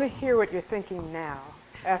 I want to hear what you're thinking now.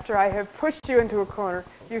 After I have pushed you into a corner,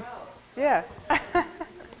 yeah.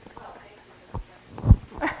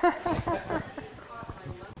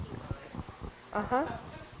 Uh-huh.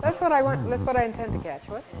 That's what I want. That's what I intend to catch.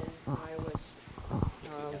 What? I was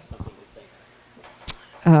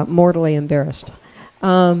mortally embarrassed.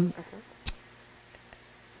 I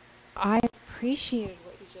appreciated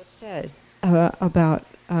what you just said about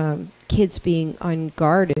kids being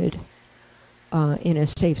unguarded in a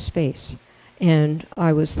safe space. And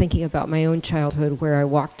I was thinking about my own childhood where I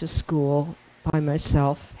walked to school by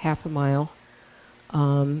myself, half a mile,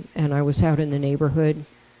 and I was out in the neighborhood.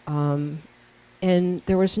 And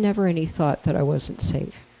there was never any thought that I wasn't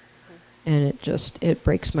safe. And it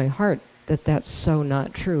breaks my heart that that's so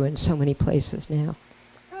not true in so many places now.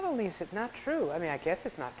 Not only is it not true, I mean, I guess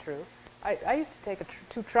it's not true. I used to take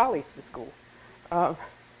two trolleys to school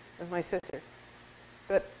with my sister.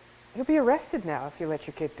 But you'll be arrested now if you let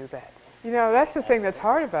your kid do that. You know, that's the thing that's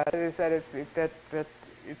hard about it, is that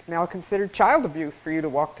it's now considered child abuse for you to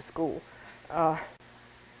walk to school.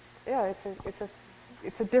 Yeah,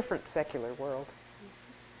 it's a different secular world.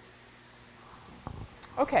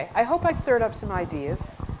 Okay, I hope I stirred up some ideas.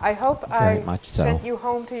 I hope Very much so. sent you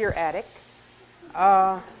home to your attic.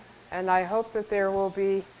 And I hope that there will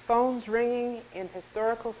be phones ringing in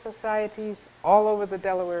historical societies all over the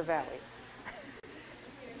Delaware Valley.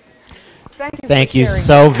 Thank you. Thank you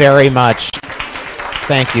so very much.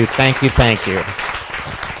 Thank you, thank you, thank you.